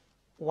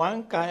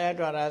 one Kaya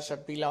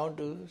Dwara belong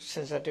to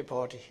sensitive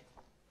body.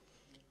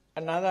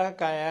 Another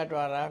Kaya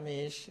Dwara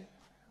means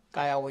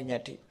Kaya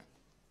Vinyati.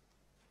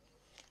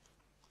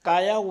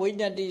 Kaya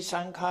Vinyati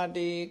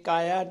Sankhati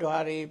Kaya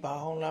Dwari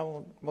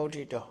Bahongla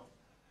Motito.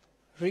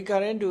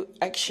 Regarding to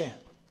action,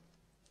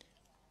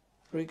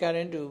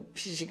 regarding to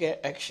physical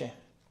action,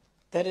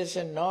 that is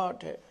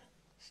not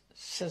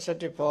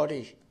sensitive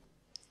body.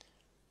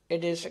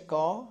 It is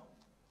called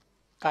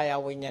Kaya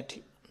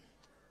Vinyati.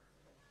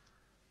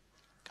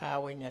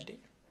 Kaya Vinyati.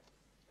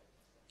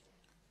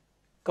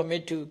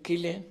 Commit to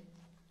killing,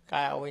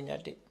 Kaya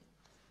Vinyati.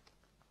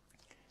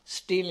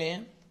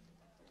 Stealing,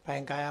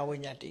 by Kaya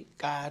Vinyati,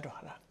 Kaya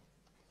Dwara.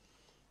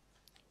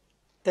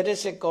 That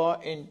is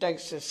called in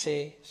text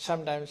say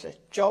sometimes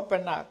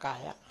Chopana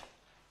Kaya.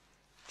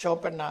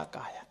 Chopana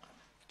Kaya.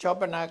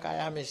 Chopana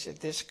Kaya means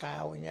this Kaya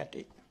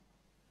Vinyati.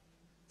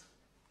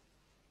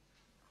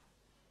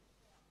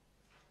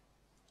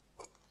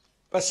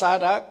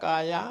 Pasada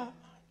Kaya,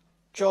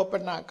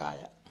 Chopana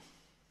Kaya.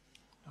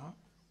 No?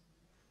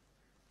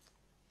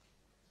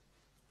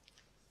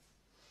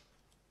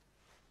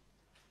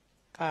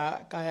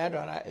 Kaya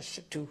Dwara is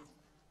two.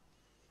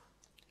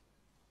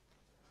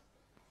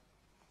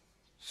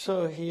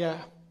 So here,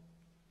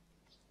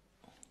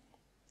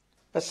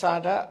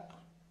 Pasada,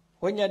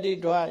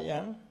 Vinyadi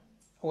Dwaya,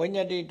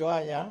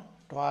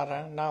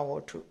 Dwara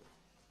Navotu.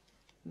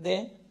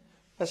 Then,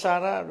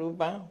 Pasada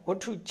Rupa,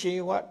 Votu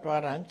Chewa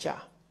Dwarancha.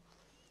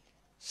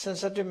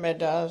 Sensitive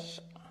matters,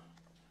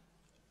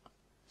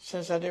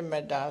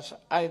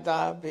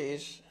 either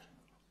base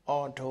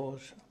or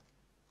dose,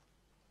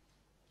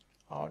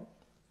 or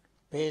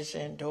base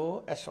and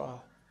dose as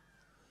well.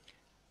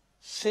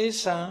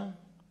 Sesa,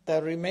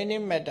 the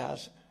remaining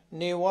matters,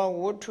 Neva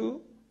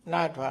Votu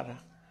Nadvara,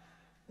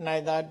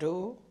 neither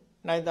do,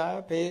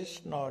 neither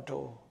base nor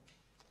do.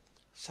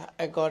 So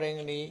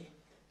accordingly,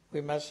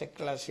 we must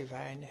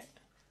classify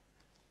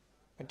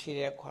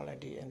material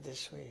quality in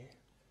this way.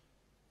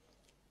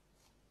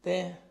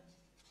 Then,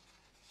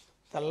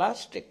 the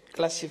last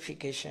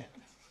classification,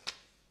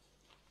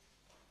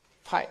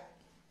 5.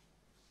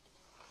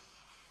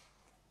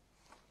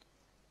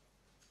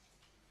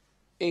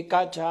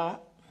 Ekacha,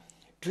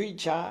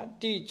 Dvicha,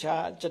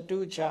 Ticha,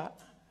 Chatucha,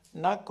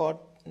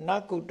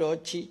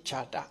 Nakudochi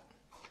Chata.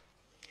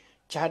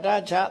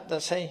 Jada ja the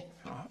same.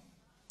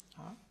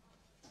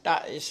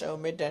 Da is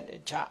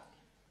omitted ja.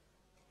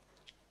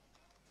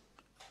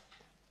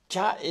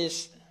 Ja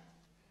is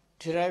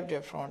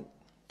derived from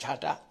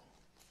jada.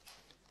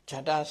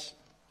 Jadas,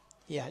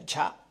 yeah,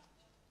 ja.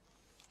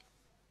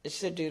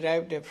 It's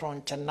derived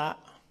from chana.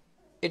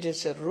 It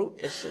is a root,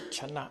 it's a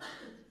chana.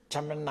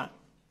 Chamana,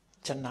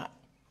 chana.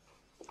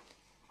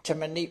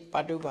 Chamani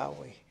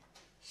padubawe.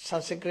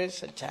 Sanskrit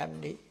is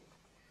chamani.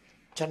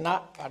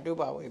 Chana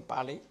padubawe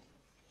Pali.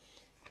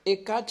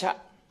 Ekacha.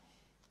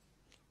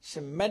 It's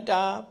a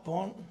meta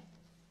born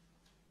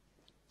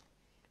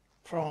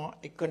from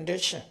a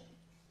condition.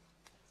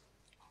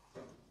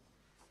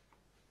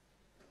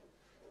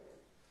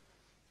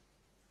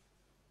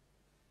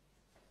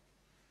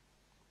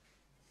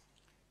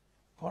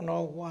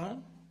 Pono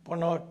 1,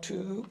 Pono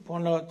 2,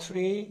 Pono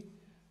 3,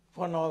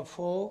 Pono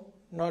 4,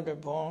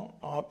 not born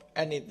of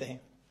anything.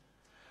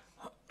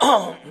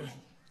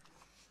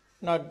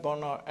 Not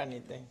born of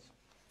anything.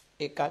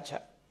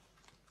 Ekacha.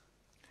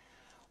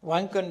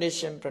 One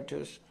condition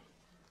produced.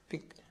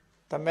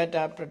 The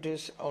meta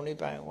produced only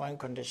by one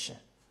condition.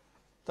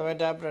 The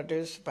meta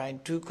produced by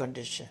two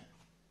conditions.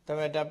 The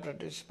meta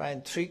produced by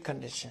three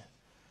conditions.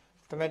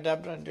 The meta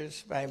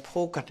produced by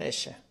four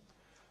conditions.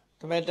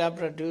 The meta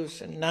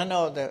produce none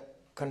of the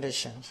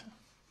conditions.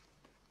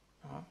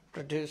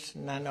 Produce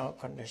none of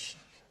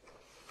conditions.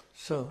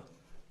 So,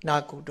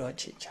 nakudo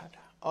chichada.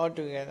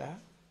 Altogether,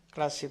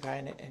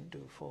 classifying it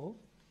into four.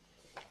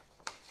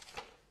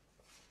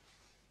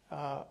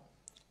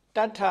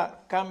 Tata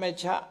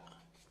kamecha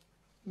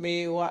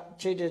mewa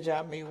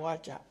chitaja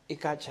mewacha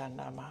ikacha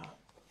nama.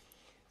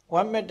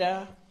 One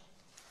meta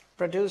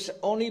produce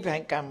only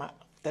by karma,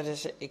 that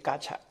is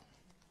ikacha.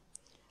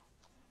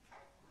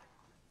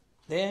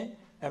 Then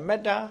a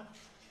metta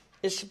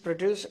is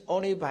produced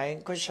only by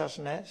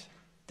consciousness.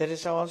 There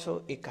is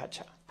also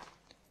ikacha.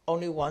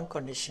 Only one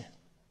condition.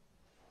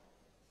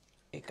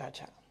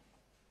 Ikacha.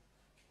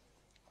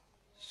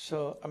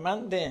 So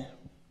among them,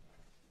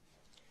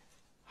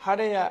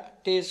 Haraya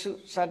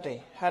Tesu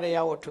Sate,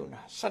 Haraya Watuna,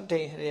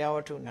 Sate Haraya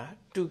Watuna,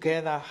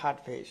 together hard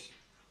face.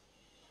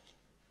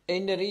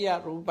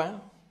 Indriya Rupa,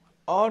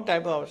 all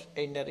types of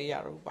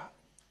Indriya Rupa.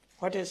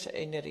 What is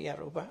Indriya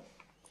Rupa?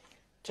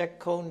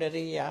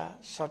 Chakondariya,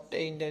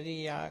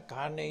 Satendariya,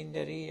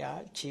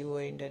 Kanendariya,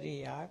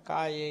 Chiwendariya,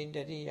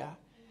 Kayendariya,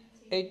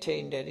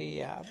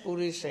 Eitendariya,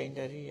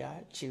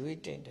 Purisendariya,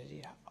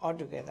 Chiwitendariya.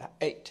 Altogether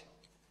 8.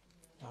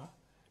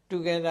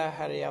 Together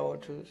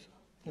Hariyavatus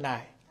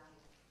 9.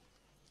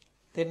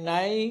 The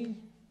 9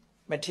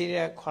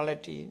 material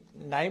quality,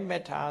 9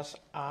 mettas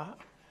are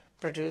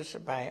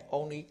produced by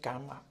only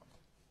karma.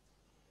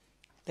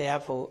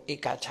 Therefore,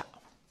 ikacha.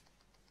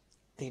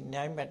 The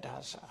 9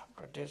 mettas are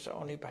produced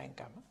only by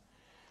karma.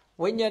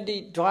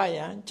 Vinyati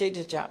dvayan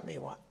chaitaja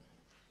mewa.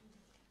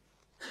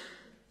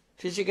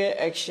 Physical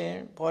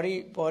action,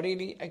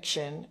 bodily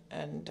action,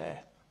 and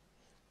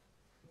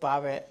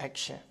bhava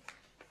action.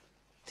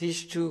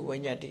 These two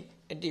vinyati,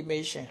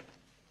 intimation.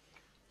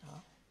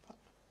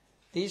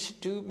 These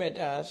two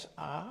mettas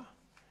are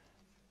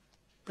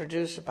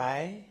produced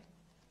by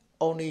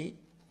only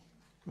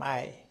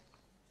Maya.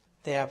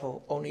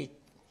 Therefore, only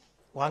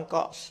one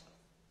cause.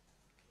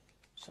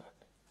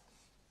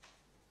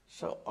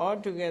 So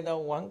altogether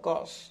one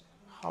cause,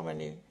 how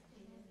many?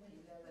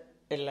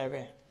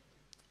 11.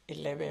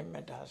 11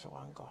 mettas,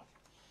 one cause.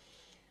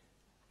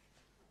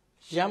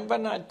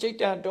 Yambana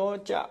Chita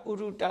Doja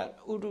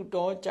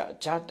Urudoja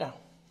Jata.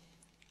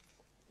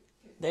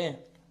 Then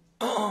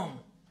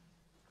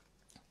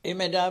a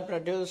metta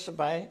produced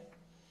by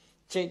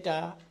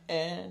Chita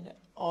and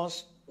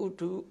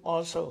Udu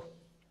also.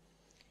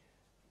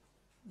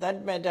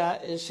 That metta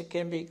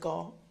can be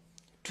called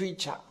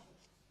Twicha.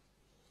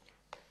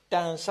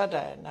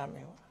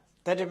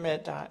 That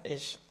metta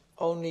is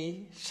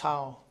only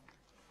sound.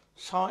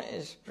 Sound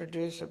is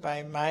produced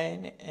by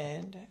mind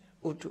and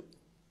Udu.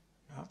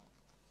 No?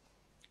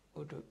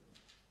 Udu.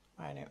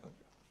 Mind and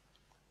Udu.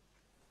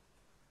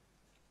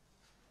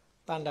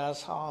 Tanda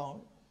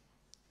sound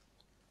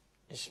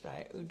is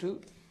by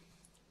Udu.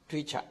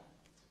 Twicha.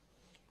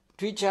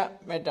 Twicha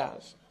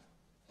mettas.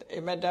 A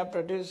metta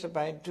produced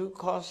by two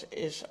causes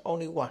is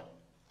only one.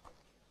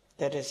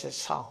 That is a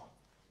sound.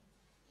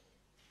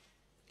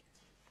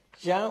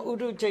 Yang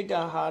Udu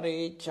Chaita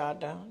Hari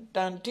Chata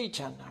Tanti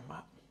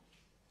Chanama.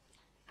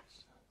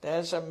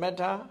 There's a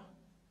metta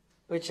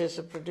which is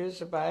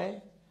produced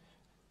by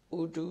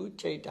Udu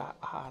Chaita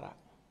Hara.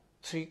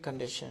 3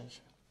 conditions.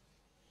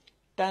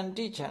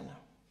 Tanti Chana.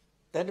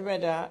 That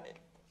metta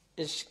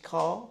is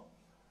called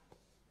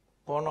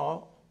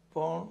Bono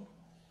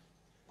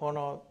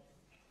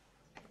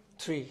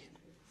 3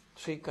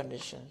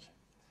 conditions.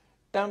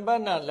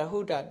 Tambana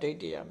Lahuda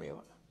Dadiya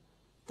Mewa.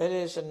 That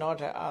is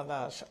not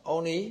others,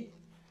 only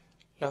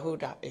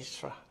Lahuda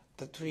Isra,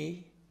 the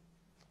 3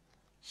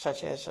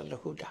 such as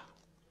Lahuda.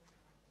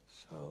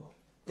 So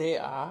they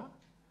are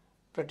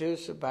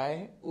produced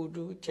by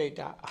Udu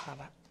Chaita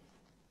Ahara.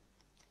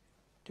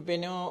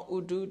 Depending on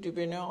Udu,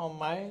 depending on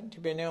mind,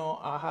 depending on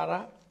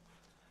Ahara,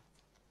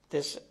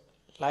 this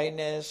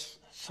lightness,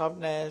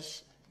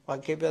 softness,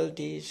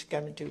 workabilities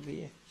come to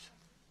be.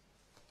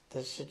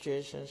 The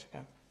situations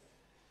come.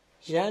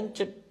 Yan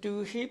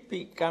chatu hi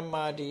pi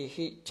kamadi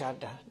hi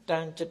chata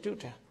tan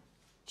chatuta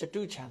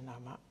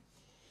chatuchanama.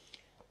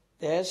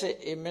 There's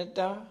a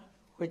metta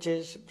which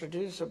is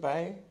produced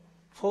by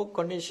 4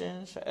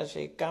 conditions as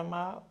a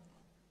karma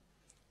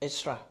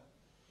extra.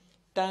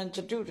 Tan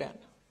chatutan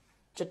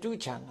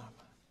chatuchanama.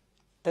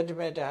 That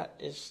metta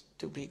is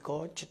to be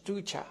called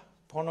chatucha,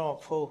 bono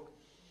 4.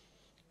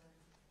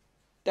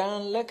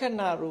 Tan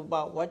lakana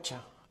rupa vacha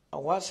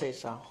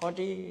avasesa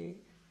hoti.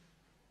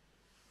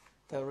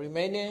 The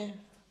remaining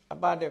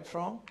apart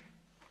from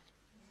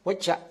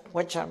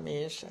vacha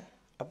means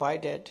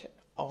abided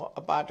or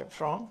apart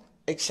from,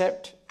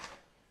 except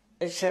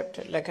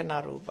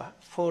lakana rupa,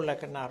 4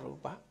 lakana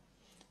rupa.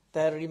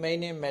 The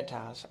remaining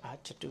mettas are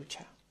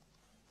chatucha.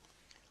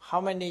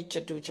 How many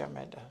chatucha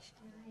mettas?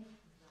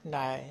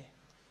 9.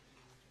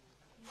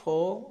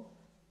 4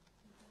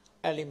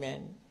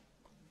 elements.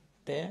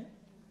 Then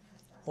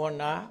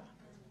Vana,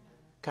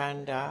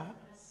 Kanda,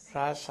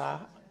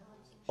 Rasa,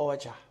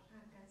 Oja,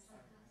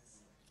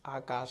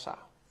 Akasa.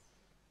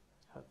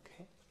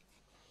 Okay.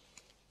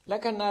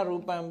 Lakana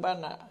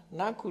Rupambana,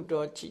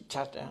 Nakudochi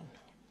Chatan.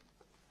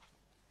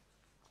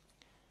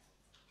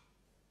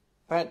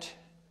 But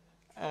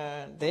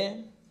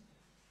then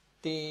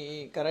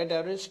the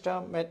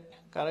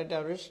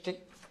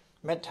characteristic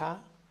metta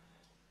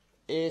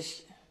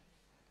is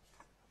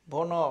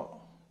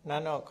bono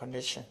nano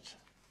conditions.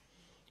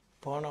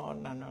 Bono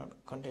nano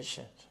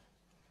conditions.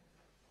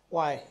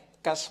 Why?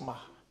 Kasma.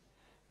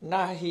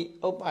 Nahi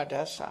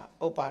upadasa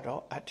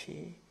upado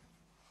ati.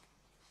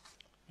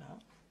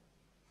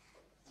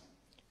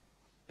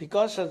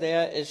 Because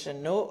there is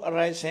no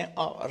arising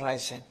or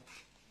arising.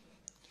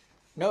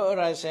 No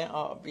arising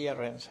or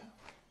appearance.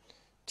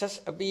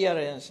 Just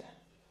appearance.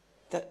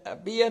 The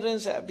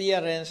appearance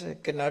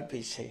cannot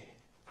be said.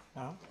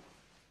 No?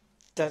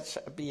 That's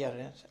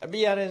appearance.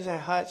 Appearance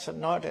has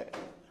not a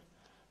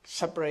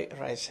separate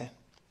arising.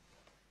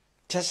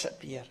 Just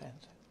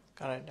appearance.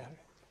 Correct.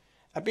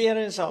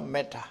 Appearance of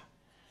metta.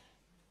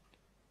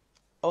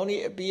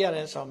 Only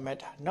appearance of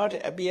metta. Not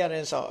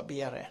appearance of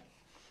appearance.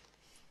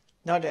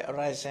 Not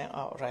arising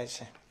or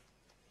arising.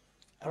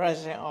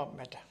 Arising of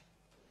metta.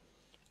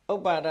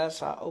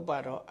 Upadasa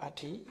upado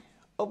ati.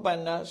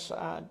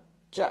 Upanasa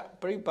ja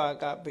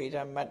pripaga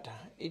beda matta.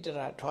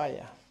 Itara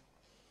tvaya.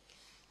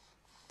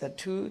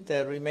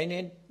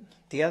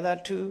 The other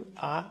two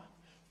are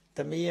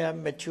the mere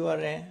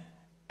maturing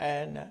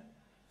and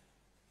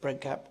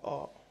breakup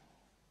of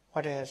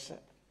what has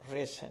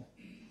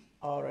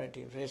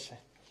already risen.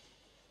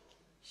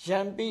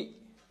 Yampi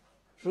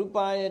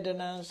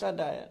Rupayadana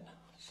Sadayana.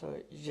 So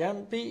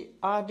Yampi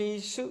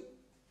Adisu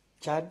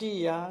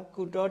Chadiya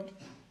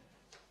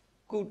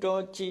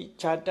Kudochi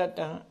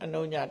Chatatan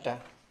Anonyata.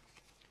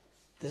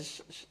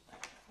 This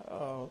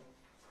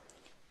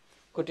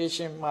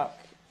quotation mark.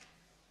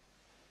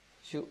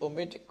 You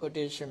omit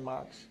quotation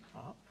marks.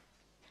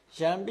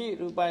 Yambi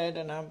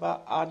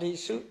Rupayadanamba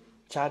Adisu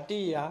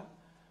Chatiya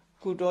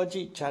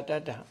Kudoji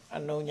Chatata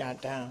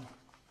Anonyata.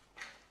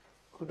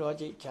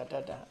 Kudoji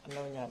Chatata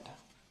Anonyata.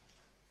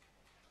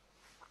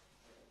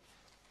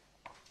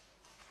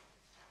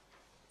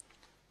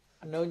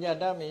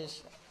 Anonyata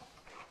means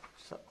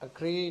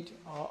agreed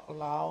or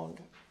allowed.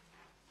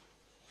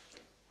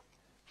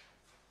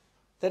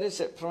 That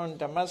is from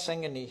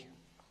Dhammasangani.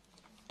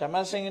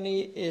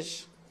 Dhammasangani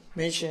is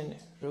mentioned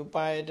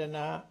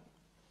Rupayadana,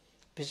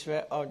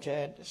 visual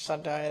object,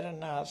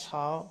 Satayana,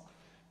 sound,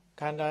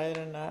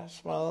 Kandayana,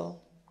 smell,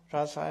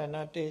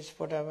 Rasayana, taste,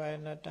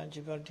 Potavayana,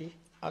 tangibility,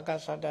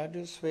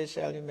 Akasadhatu, space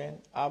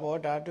element,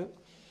 Abodhatu,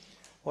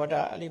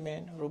 water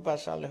element,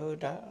 Rupasa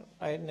lahuda,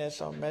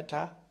 lightness of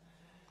metta,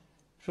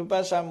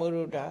 Rupasa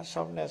muruda,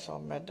 softness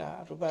of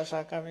metta,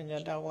 Rupasa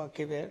kaminyata,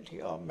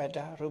 workability of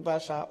metta,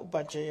 Rupasa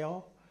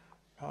upachayo,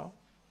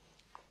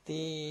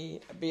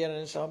 the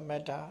appearance of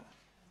metta,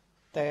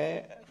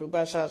 the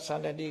Rupasa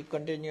sanity,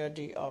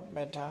 continuity of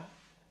metta,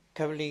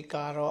 Kavali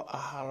karo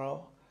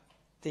aharo,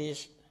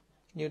 this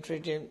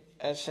nutritive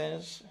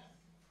essence,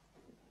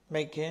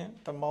 making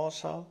the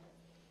morsel,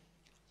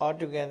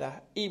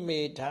 altogether,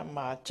 ime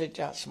dhamma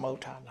chitta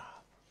smotana.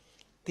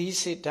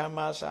 These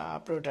dhammas are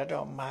product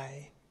of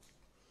mind,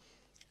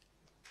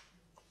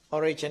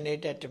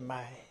 originated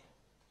mind.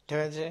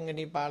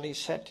 Dhammasangani Pali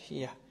said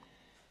here.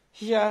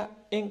 Here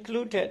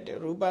included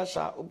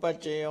Rupasa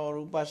Upajaya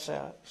or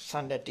Rupasa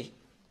Sandati.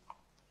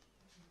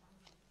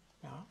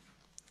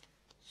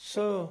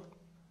 So,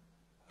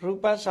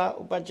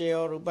 Rupasa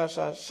Upajaya or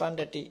Rupasa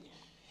Sandati,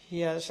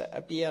 here's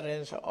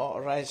appearance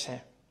or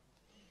arising.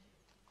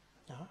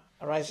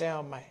 Arising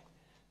of mind.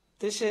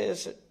 This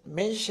is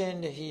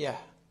mentioned here.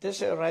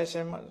 This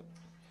arising,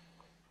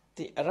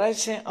 the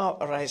arising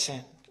of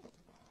arising,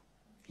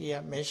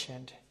 here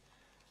mentioned.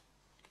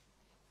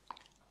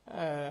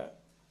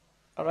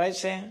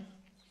 Arising,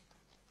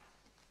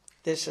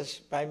 this is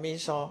by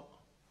means of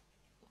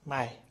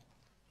mind.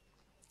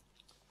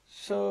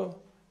 So,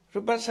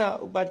 Rupasa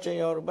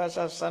upajaya,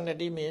 rupasa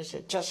sanati means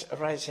just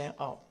rising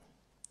up.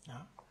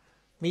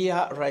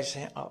 Mere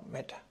rising up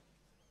matter.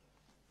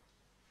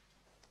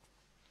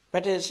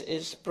 But it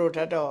is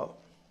product of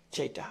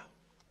Chaita.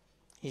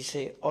 He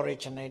say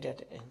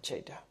originated in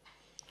Chaita.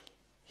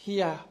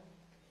 Here,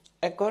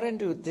 according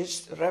to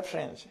this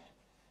reference,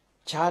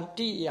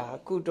 Chatiya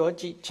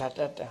kudoji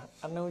chatata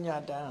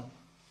anunyata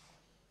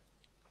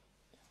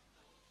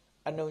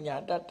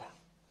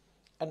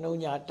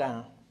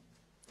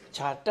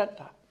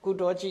chatata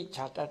kudoji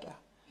chatata.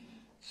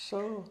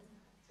 So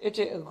it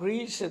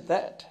agrees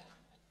that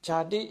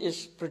Chadi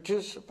is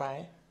produced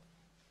by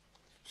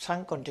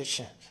some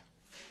conditions.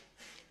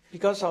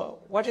 Because of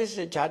what is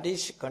the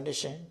Chadi's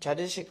condition?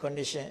 Chadi's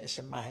condition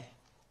is mind.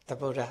 The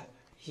Buddha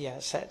here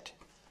said.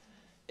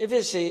 If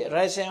you see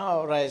rising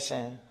or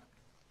rising,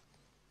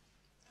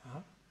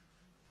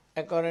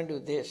 according to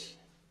this,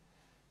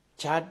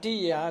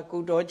 Chadiya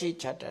kudoji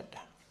chatata.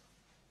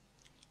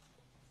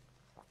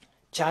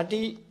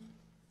 Chadi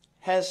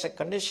has a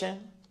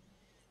condition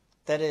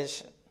that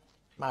is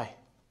mind.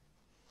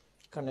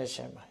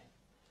 Condition mind.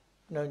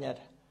 No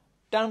nyata.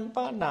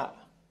 Tampana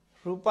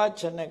rupa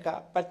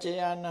janaka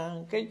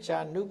pachayana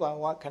kecha nuba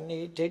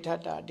wakani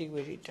detata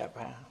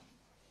diviritapa.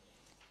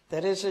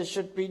 That is, it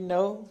should be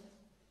known.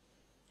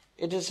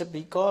 It is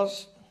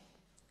because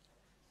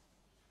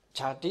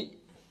Chadi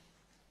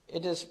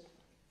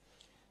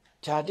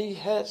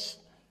has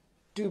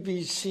to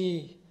be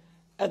seen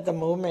at the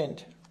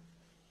moment.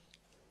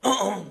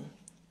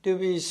 To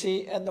be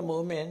seen at the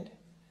moment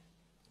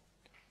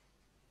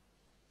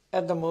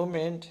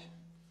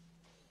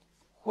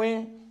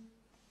when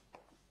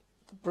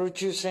the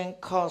producing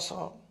cause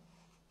of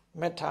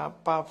metta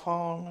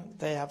perform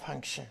their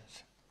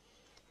functions.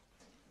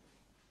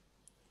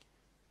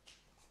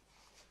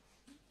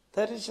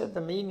 That is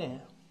the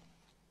meaning.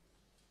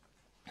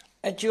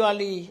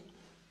 Actually,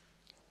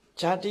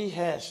 Chadi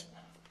has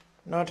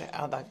not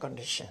other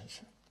conditions.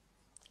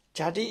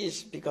 Chadi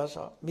is because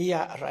of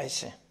mere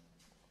arising.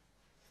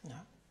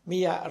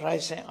 Mere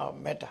arising of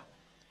metta.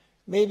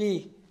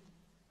 Maybe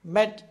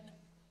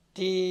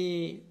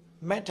the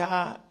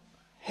metta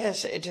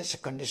has it is a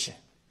condition.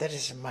 That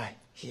is mind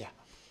here.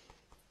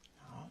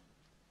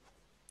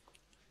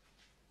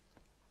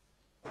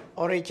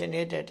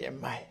 Originated in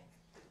mind.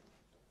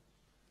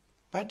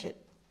 But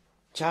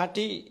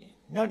Chadi,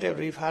 not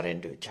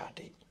referring to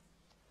Chadi.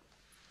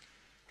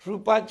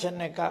 Rupa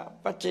janaka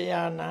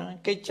pachayana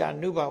kecha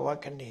nuba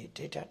wakani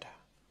ditata.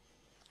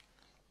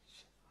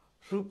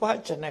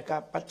 Rupa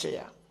janaka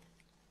pachaya.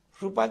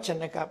 Rupa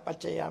janaka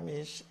pachaya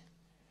means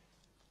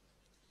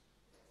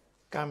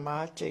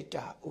kama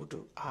chaita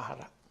udu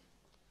ahara.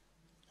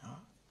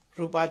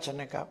 Rupa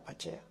janaka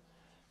pachaya.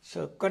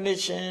 So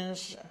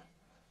conditions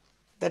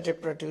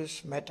that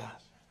produce metta.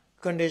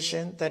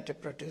 Conditions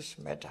that produce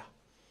metta.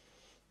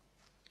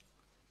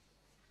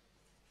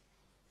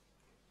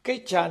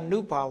 Kecha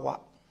nubhava.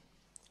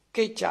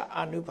 Kecha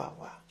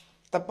anubhava.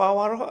 The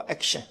power of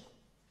action.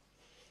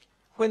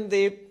 When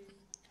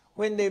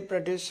they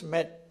produce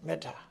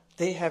metta,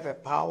 they have a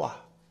power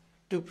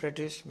to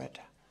produce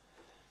metta.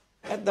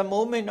 At the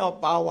moment of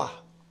power.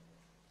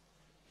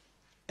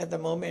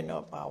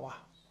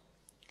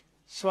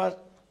 So,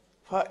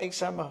 for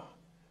example,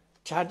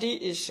 Chadi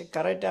is a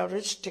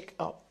characteristic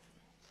of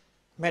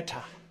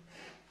metta.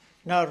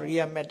 Not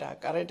real metta,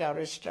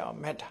 characteristic of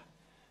metta.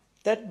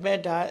 That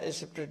metta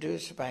is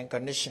produced by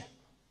condition.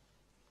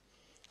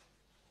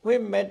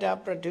 When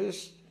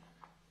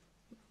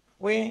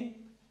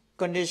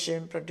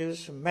condition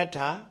produce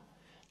metta,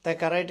 the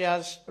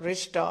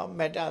characteristic of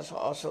metta is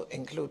also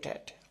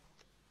included.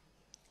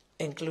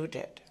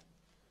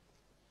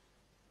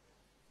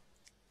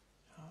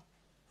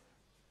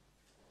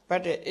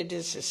 But it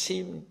is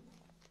seen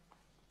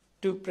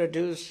to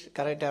produce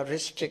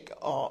characteristic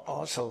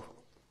also.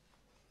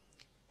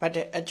 But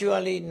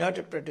actually not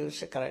to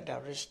produce a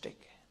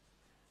characteristic.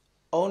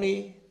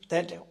 Only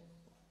that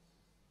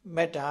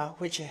metta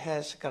which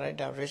has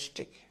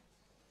characteristic.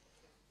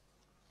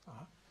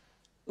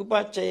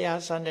 Upachaya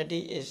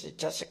sanati is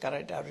just a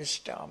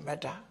characteristic of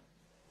metta.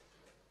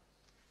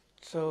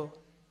 So,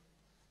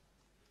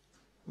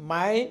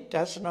 mind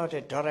does not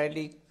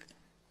directly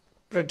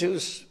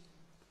produce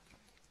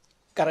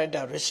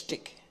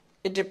characteristic.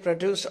 It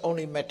produces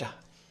only metta.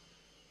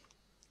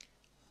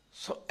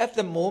 So, at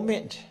the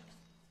moment,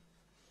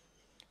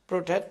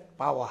 protect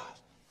power.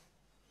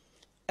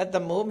 At the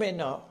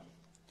moment of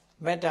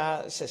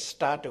metta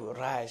start to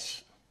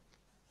rise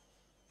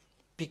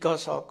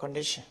because of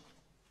condition.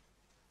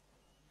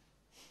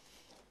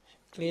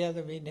 Clear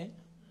the meaning?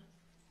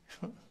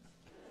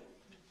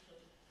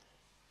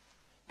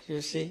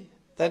 You see,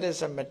 that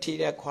is a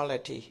material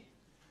quality.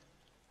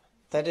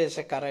 That is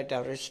a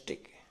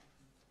characteristic.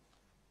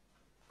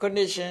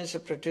 Conditions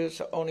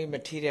produce only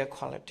material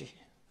quality.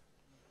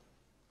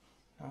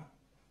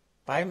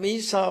 By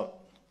means of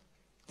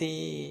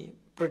the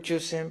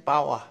producing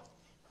power,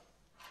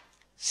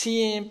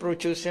 seeing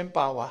producing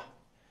power,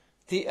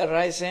 the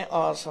arising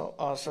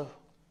also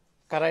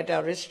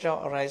characteristic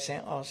arising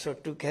also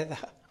together.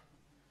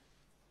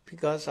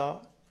 because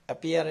of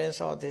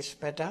appearance of this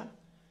matter.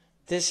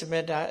 This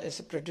matter is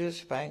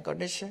produced by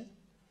condition.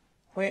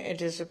 When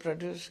it is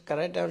produced,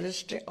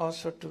 characteristic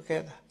also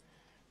together.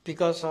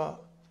 Because of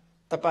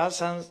the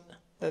person,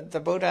 the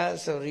Buddha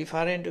is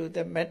referring to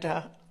the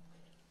matter,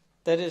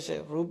 that is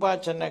Rupa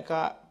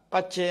Janaka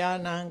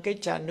Pachayanang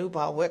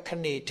Kichanupa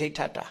Vekani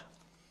Titata.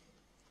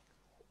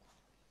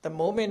 The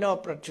moment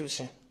of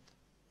producing.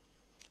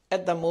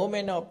 At the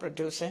moment of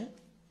producing,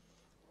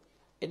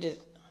 it is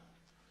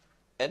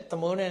at the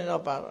moment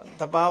of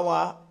the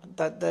power,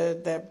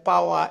 the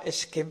power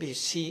is can be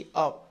seen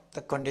of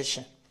the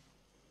condition.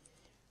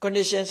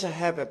 Conditions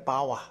have a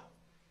power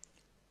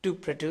to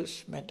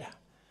produce matter.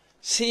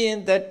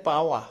 Seeing that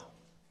power,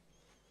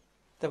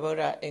 the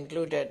Buddha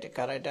included the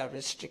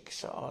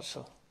characteristics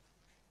also.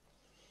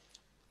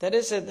 That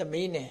is the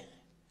meaning,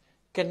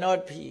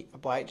 cannot be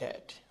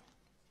avoided.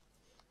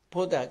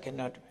 Buddha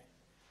cannot be.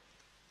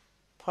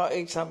 For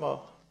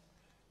example,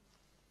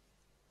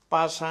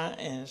 person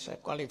is a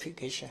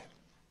qualification.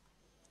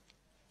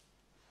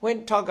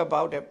 When talk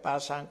about the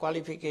person,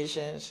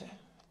 qualifications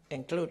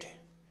included.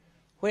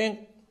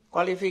 When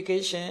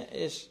qualification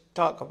is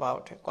talk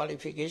about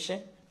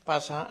qualification,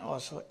 person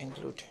also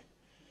included.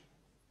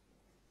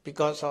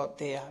 Because of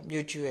their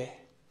mutual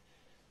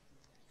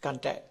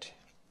contact,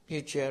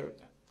 mutual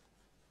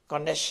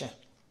connection.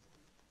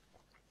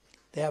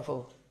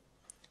 Therefore,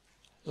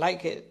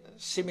 like it,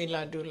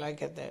 similar to like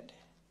that,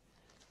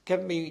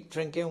 keep me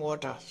drinking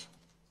water,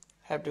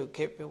 have to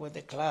keep it with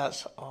a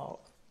glass or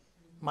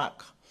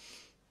mug.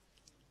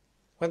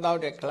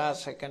 Without a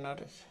glass, I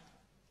cannot.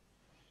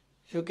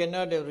 You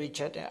cannot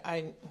reach it.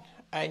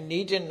 I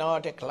need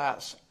not a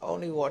glass,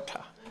 only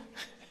water.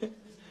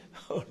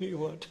 Only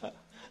water.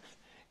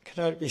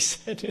 Cannot be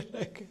said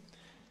like it.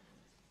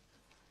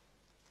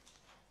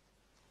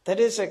 That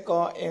is a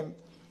called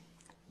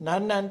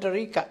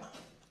Nanantarika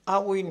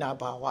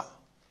Awinabhava.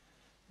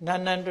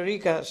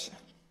 Nanandarikas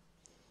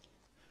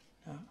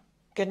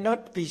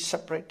cannot be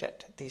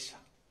separated. These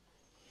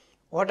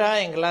water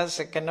and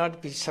glass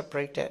cannot be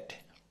separated.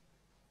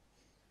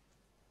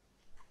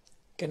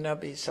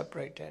 Cannot be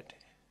separated.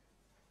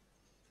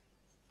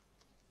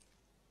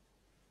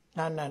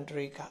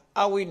 Nanandrika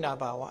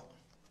Awinabhava,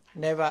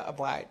 never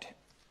avoid.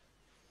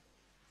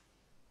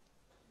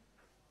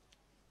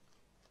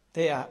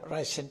 They are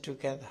rising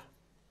together.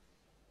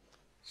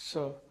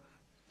 So,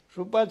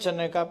 Rupa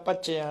Janaka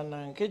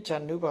Pachayanang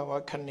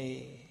Kijanubhava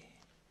Khani.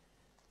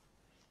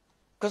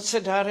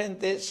 Considering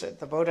this,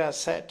 the Buddha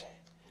said,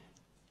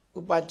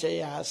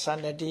 Upajaya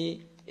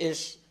sanity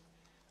is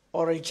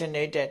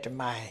originated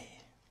mind.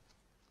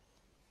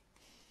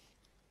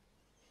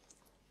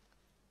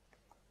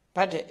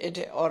 But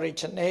it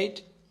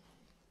originates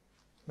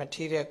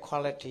material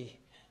quality,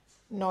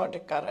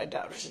 not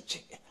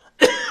characteristic.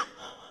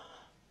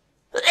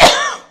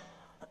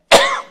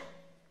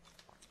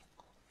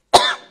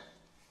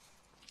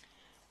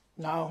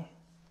 Now,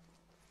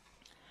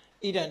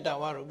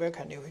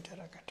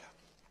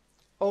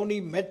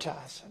 only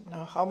matters.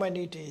 Now, how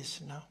many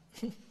days now?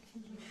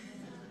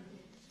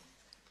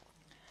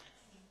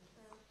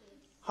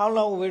 How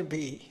long will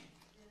be?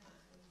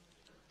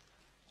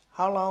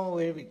 How long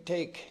will it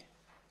take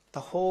the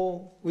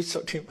whole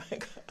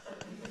Visuddhimagga?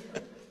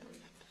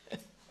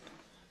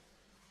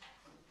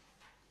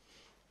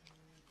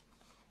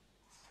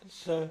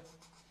 So,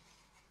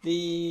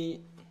 the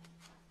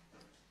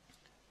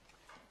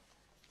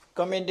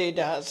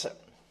commentators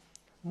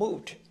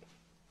moved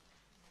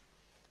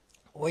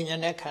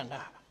Vijnana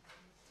Khanda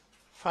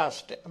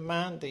first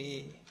among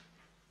the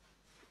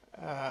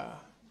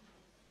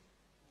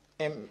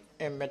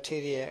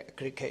immaterial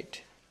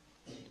aggregate.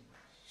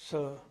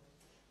 So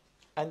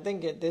I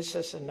think this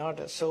is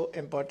not so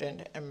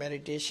important a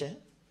meditation.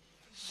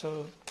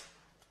 So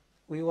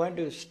we want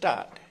to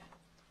start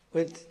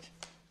with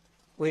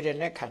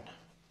Vijnana Khanda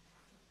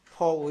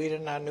for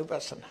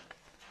Vijnana-nupassana.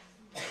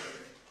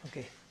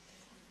 Okay.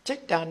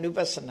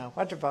 Citta-nupassana.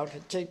 What about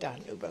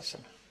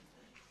Citta-nupassana?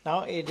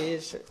 Now it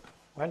is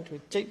want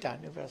to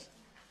Citta-nupassana.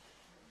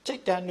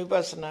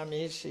 Citta-nupassana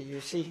means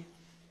you see,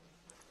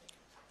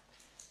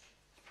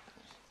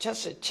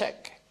 just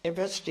check,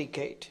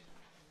 investigate.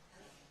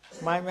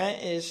 My mind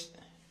is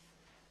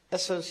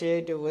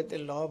associated with the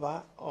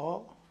lobha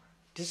or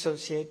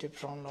dissociated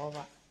from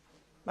lobha.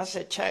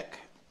 Must check.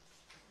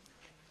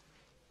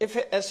 If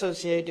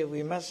associated,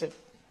 we must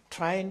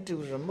try to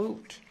remove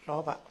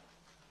lobha.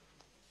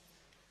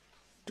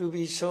 To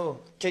be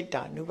so,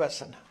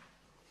 Citta-nupassana.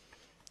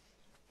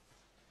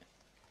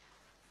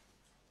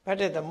 But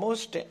the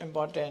most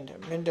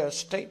important mental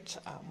states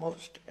are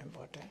most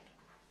important.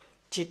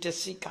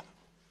 Cittasika.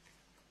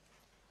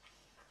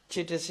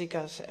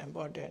 Cittasika is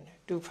important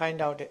to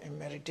find out in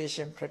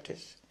meditation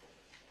practice.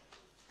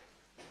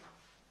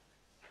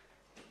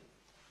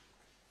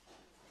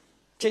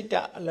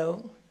 Citta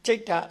alone,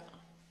 Citta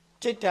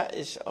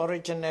is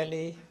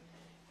originally,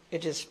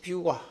 it is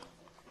pure.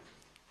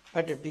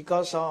 But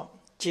because of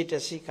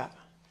Cittasika,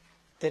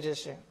 that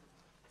is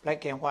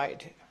black and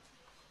white,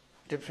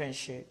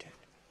 differentiated.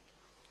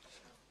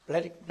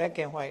 Black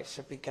and white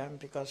began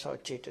because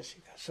of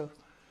Cetasika. So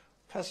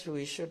first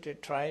we should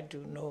try to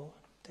know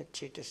the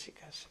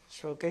Cetasikas.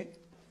 So okay?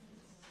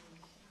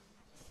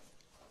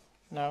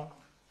 Now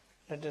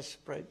let us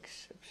break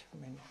a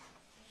minute.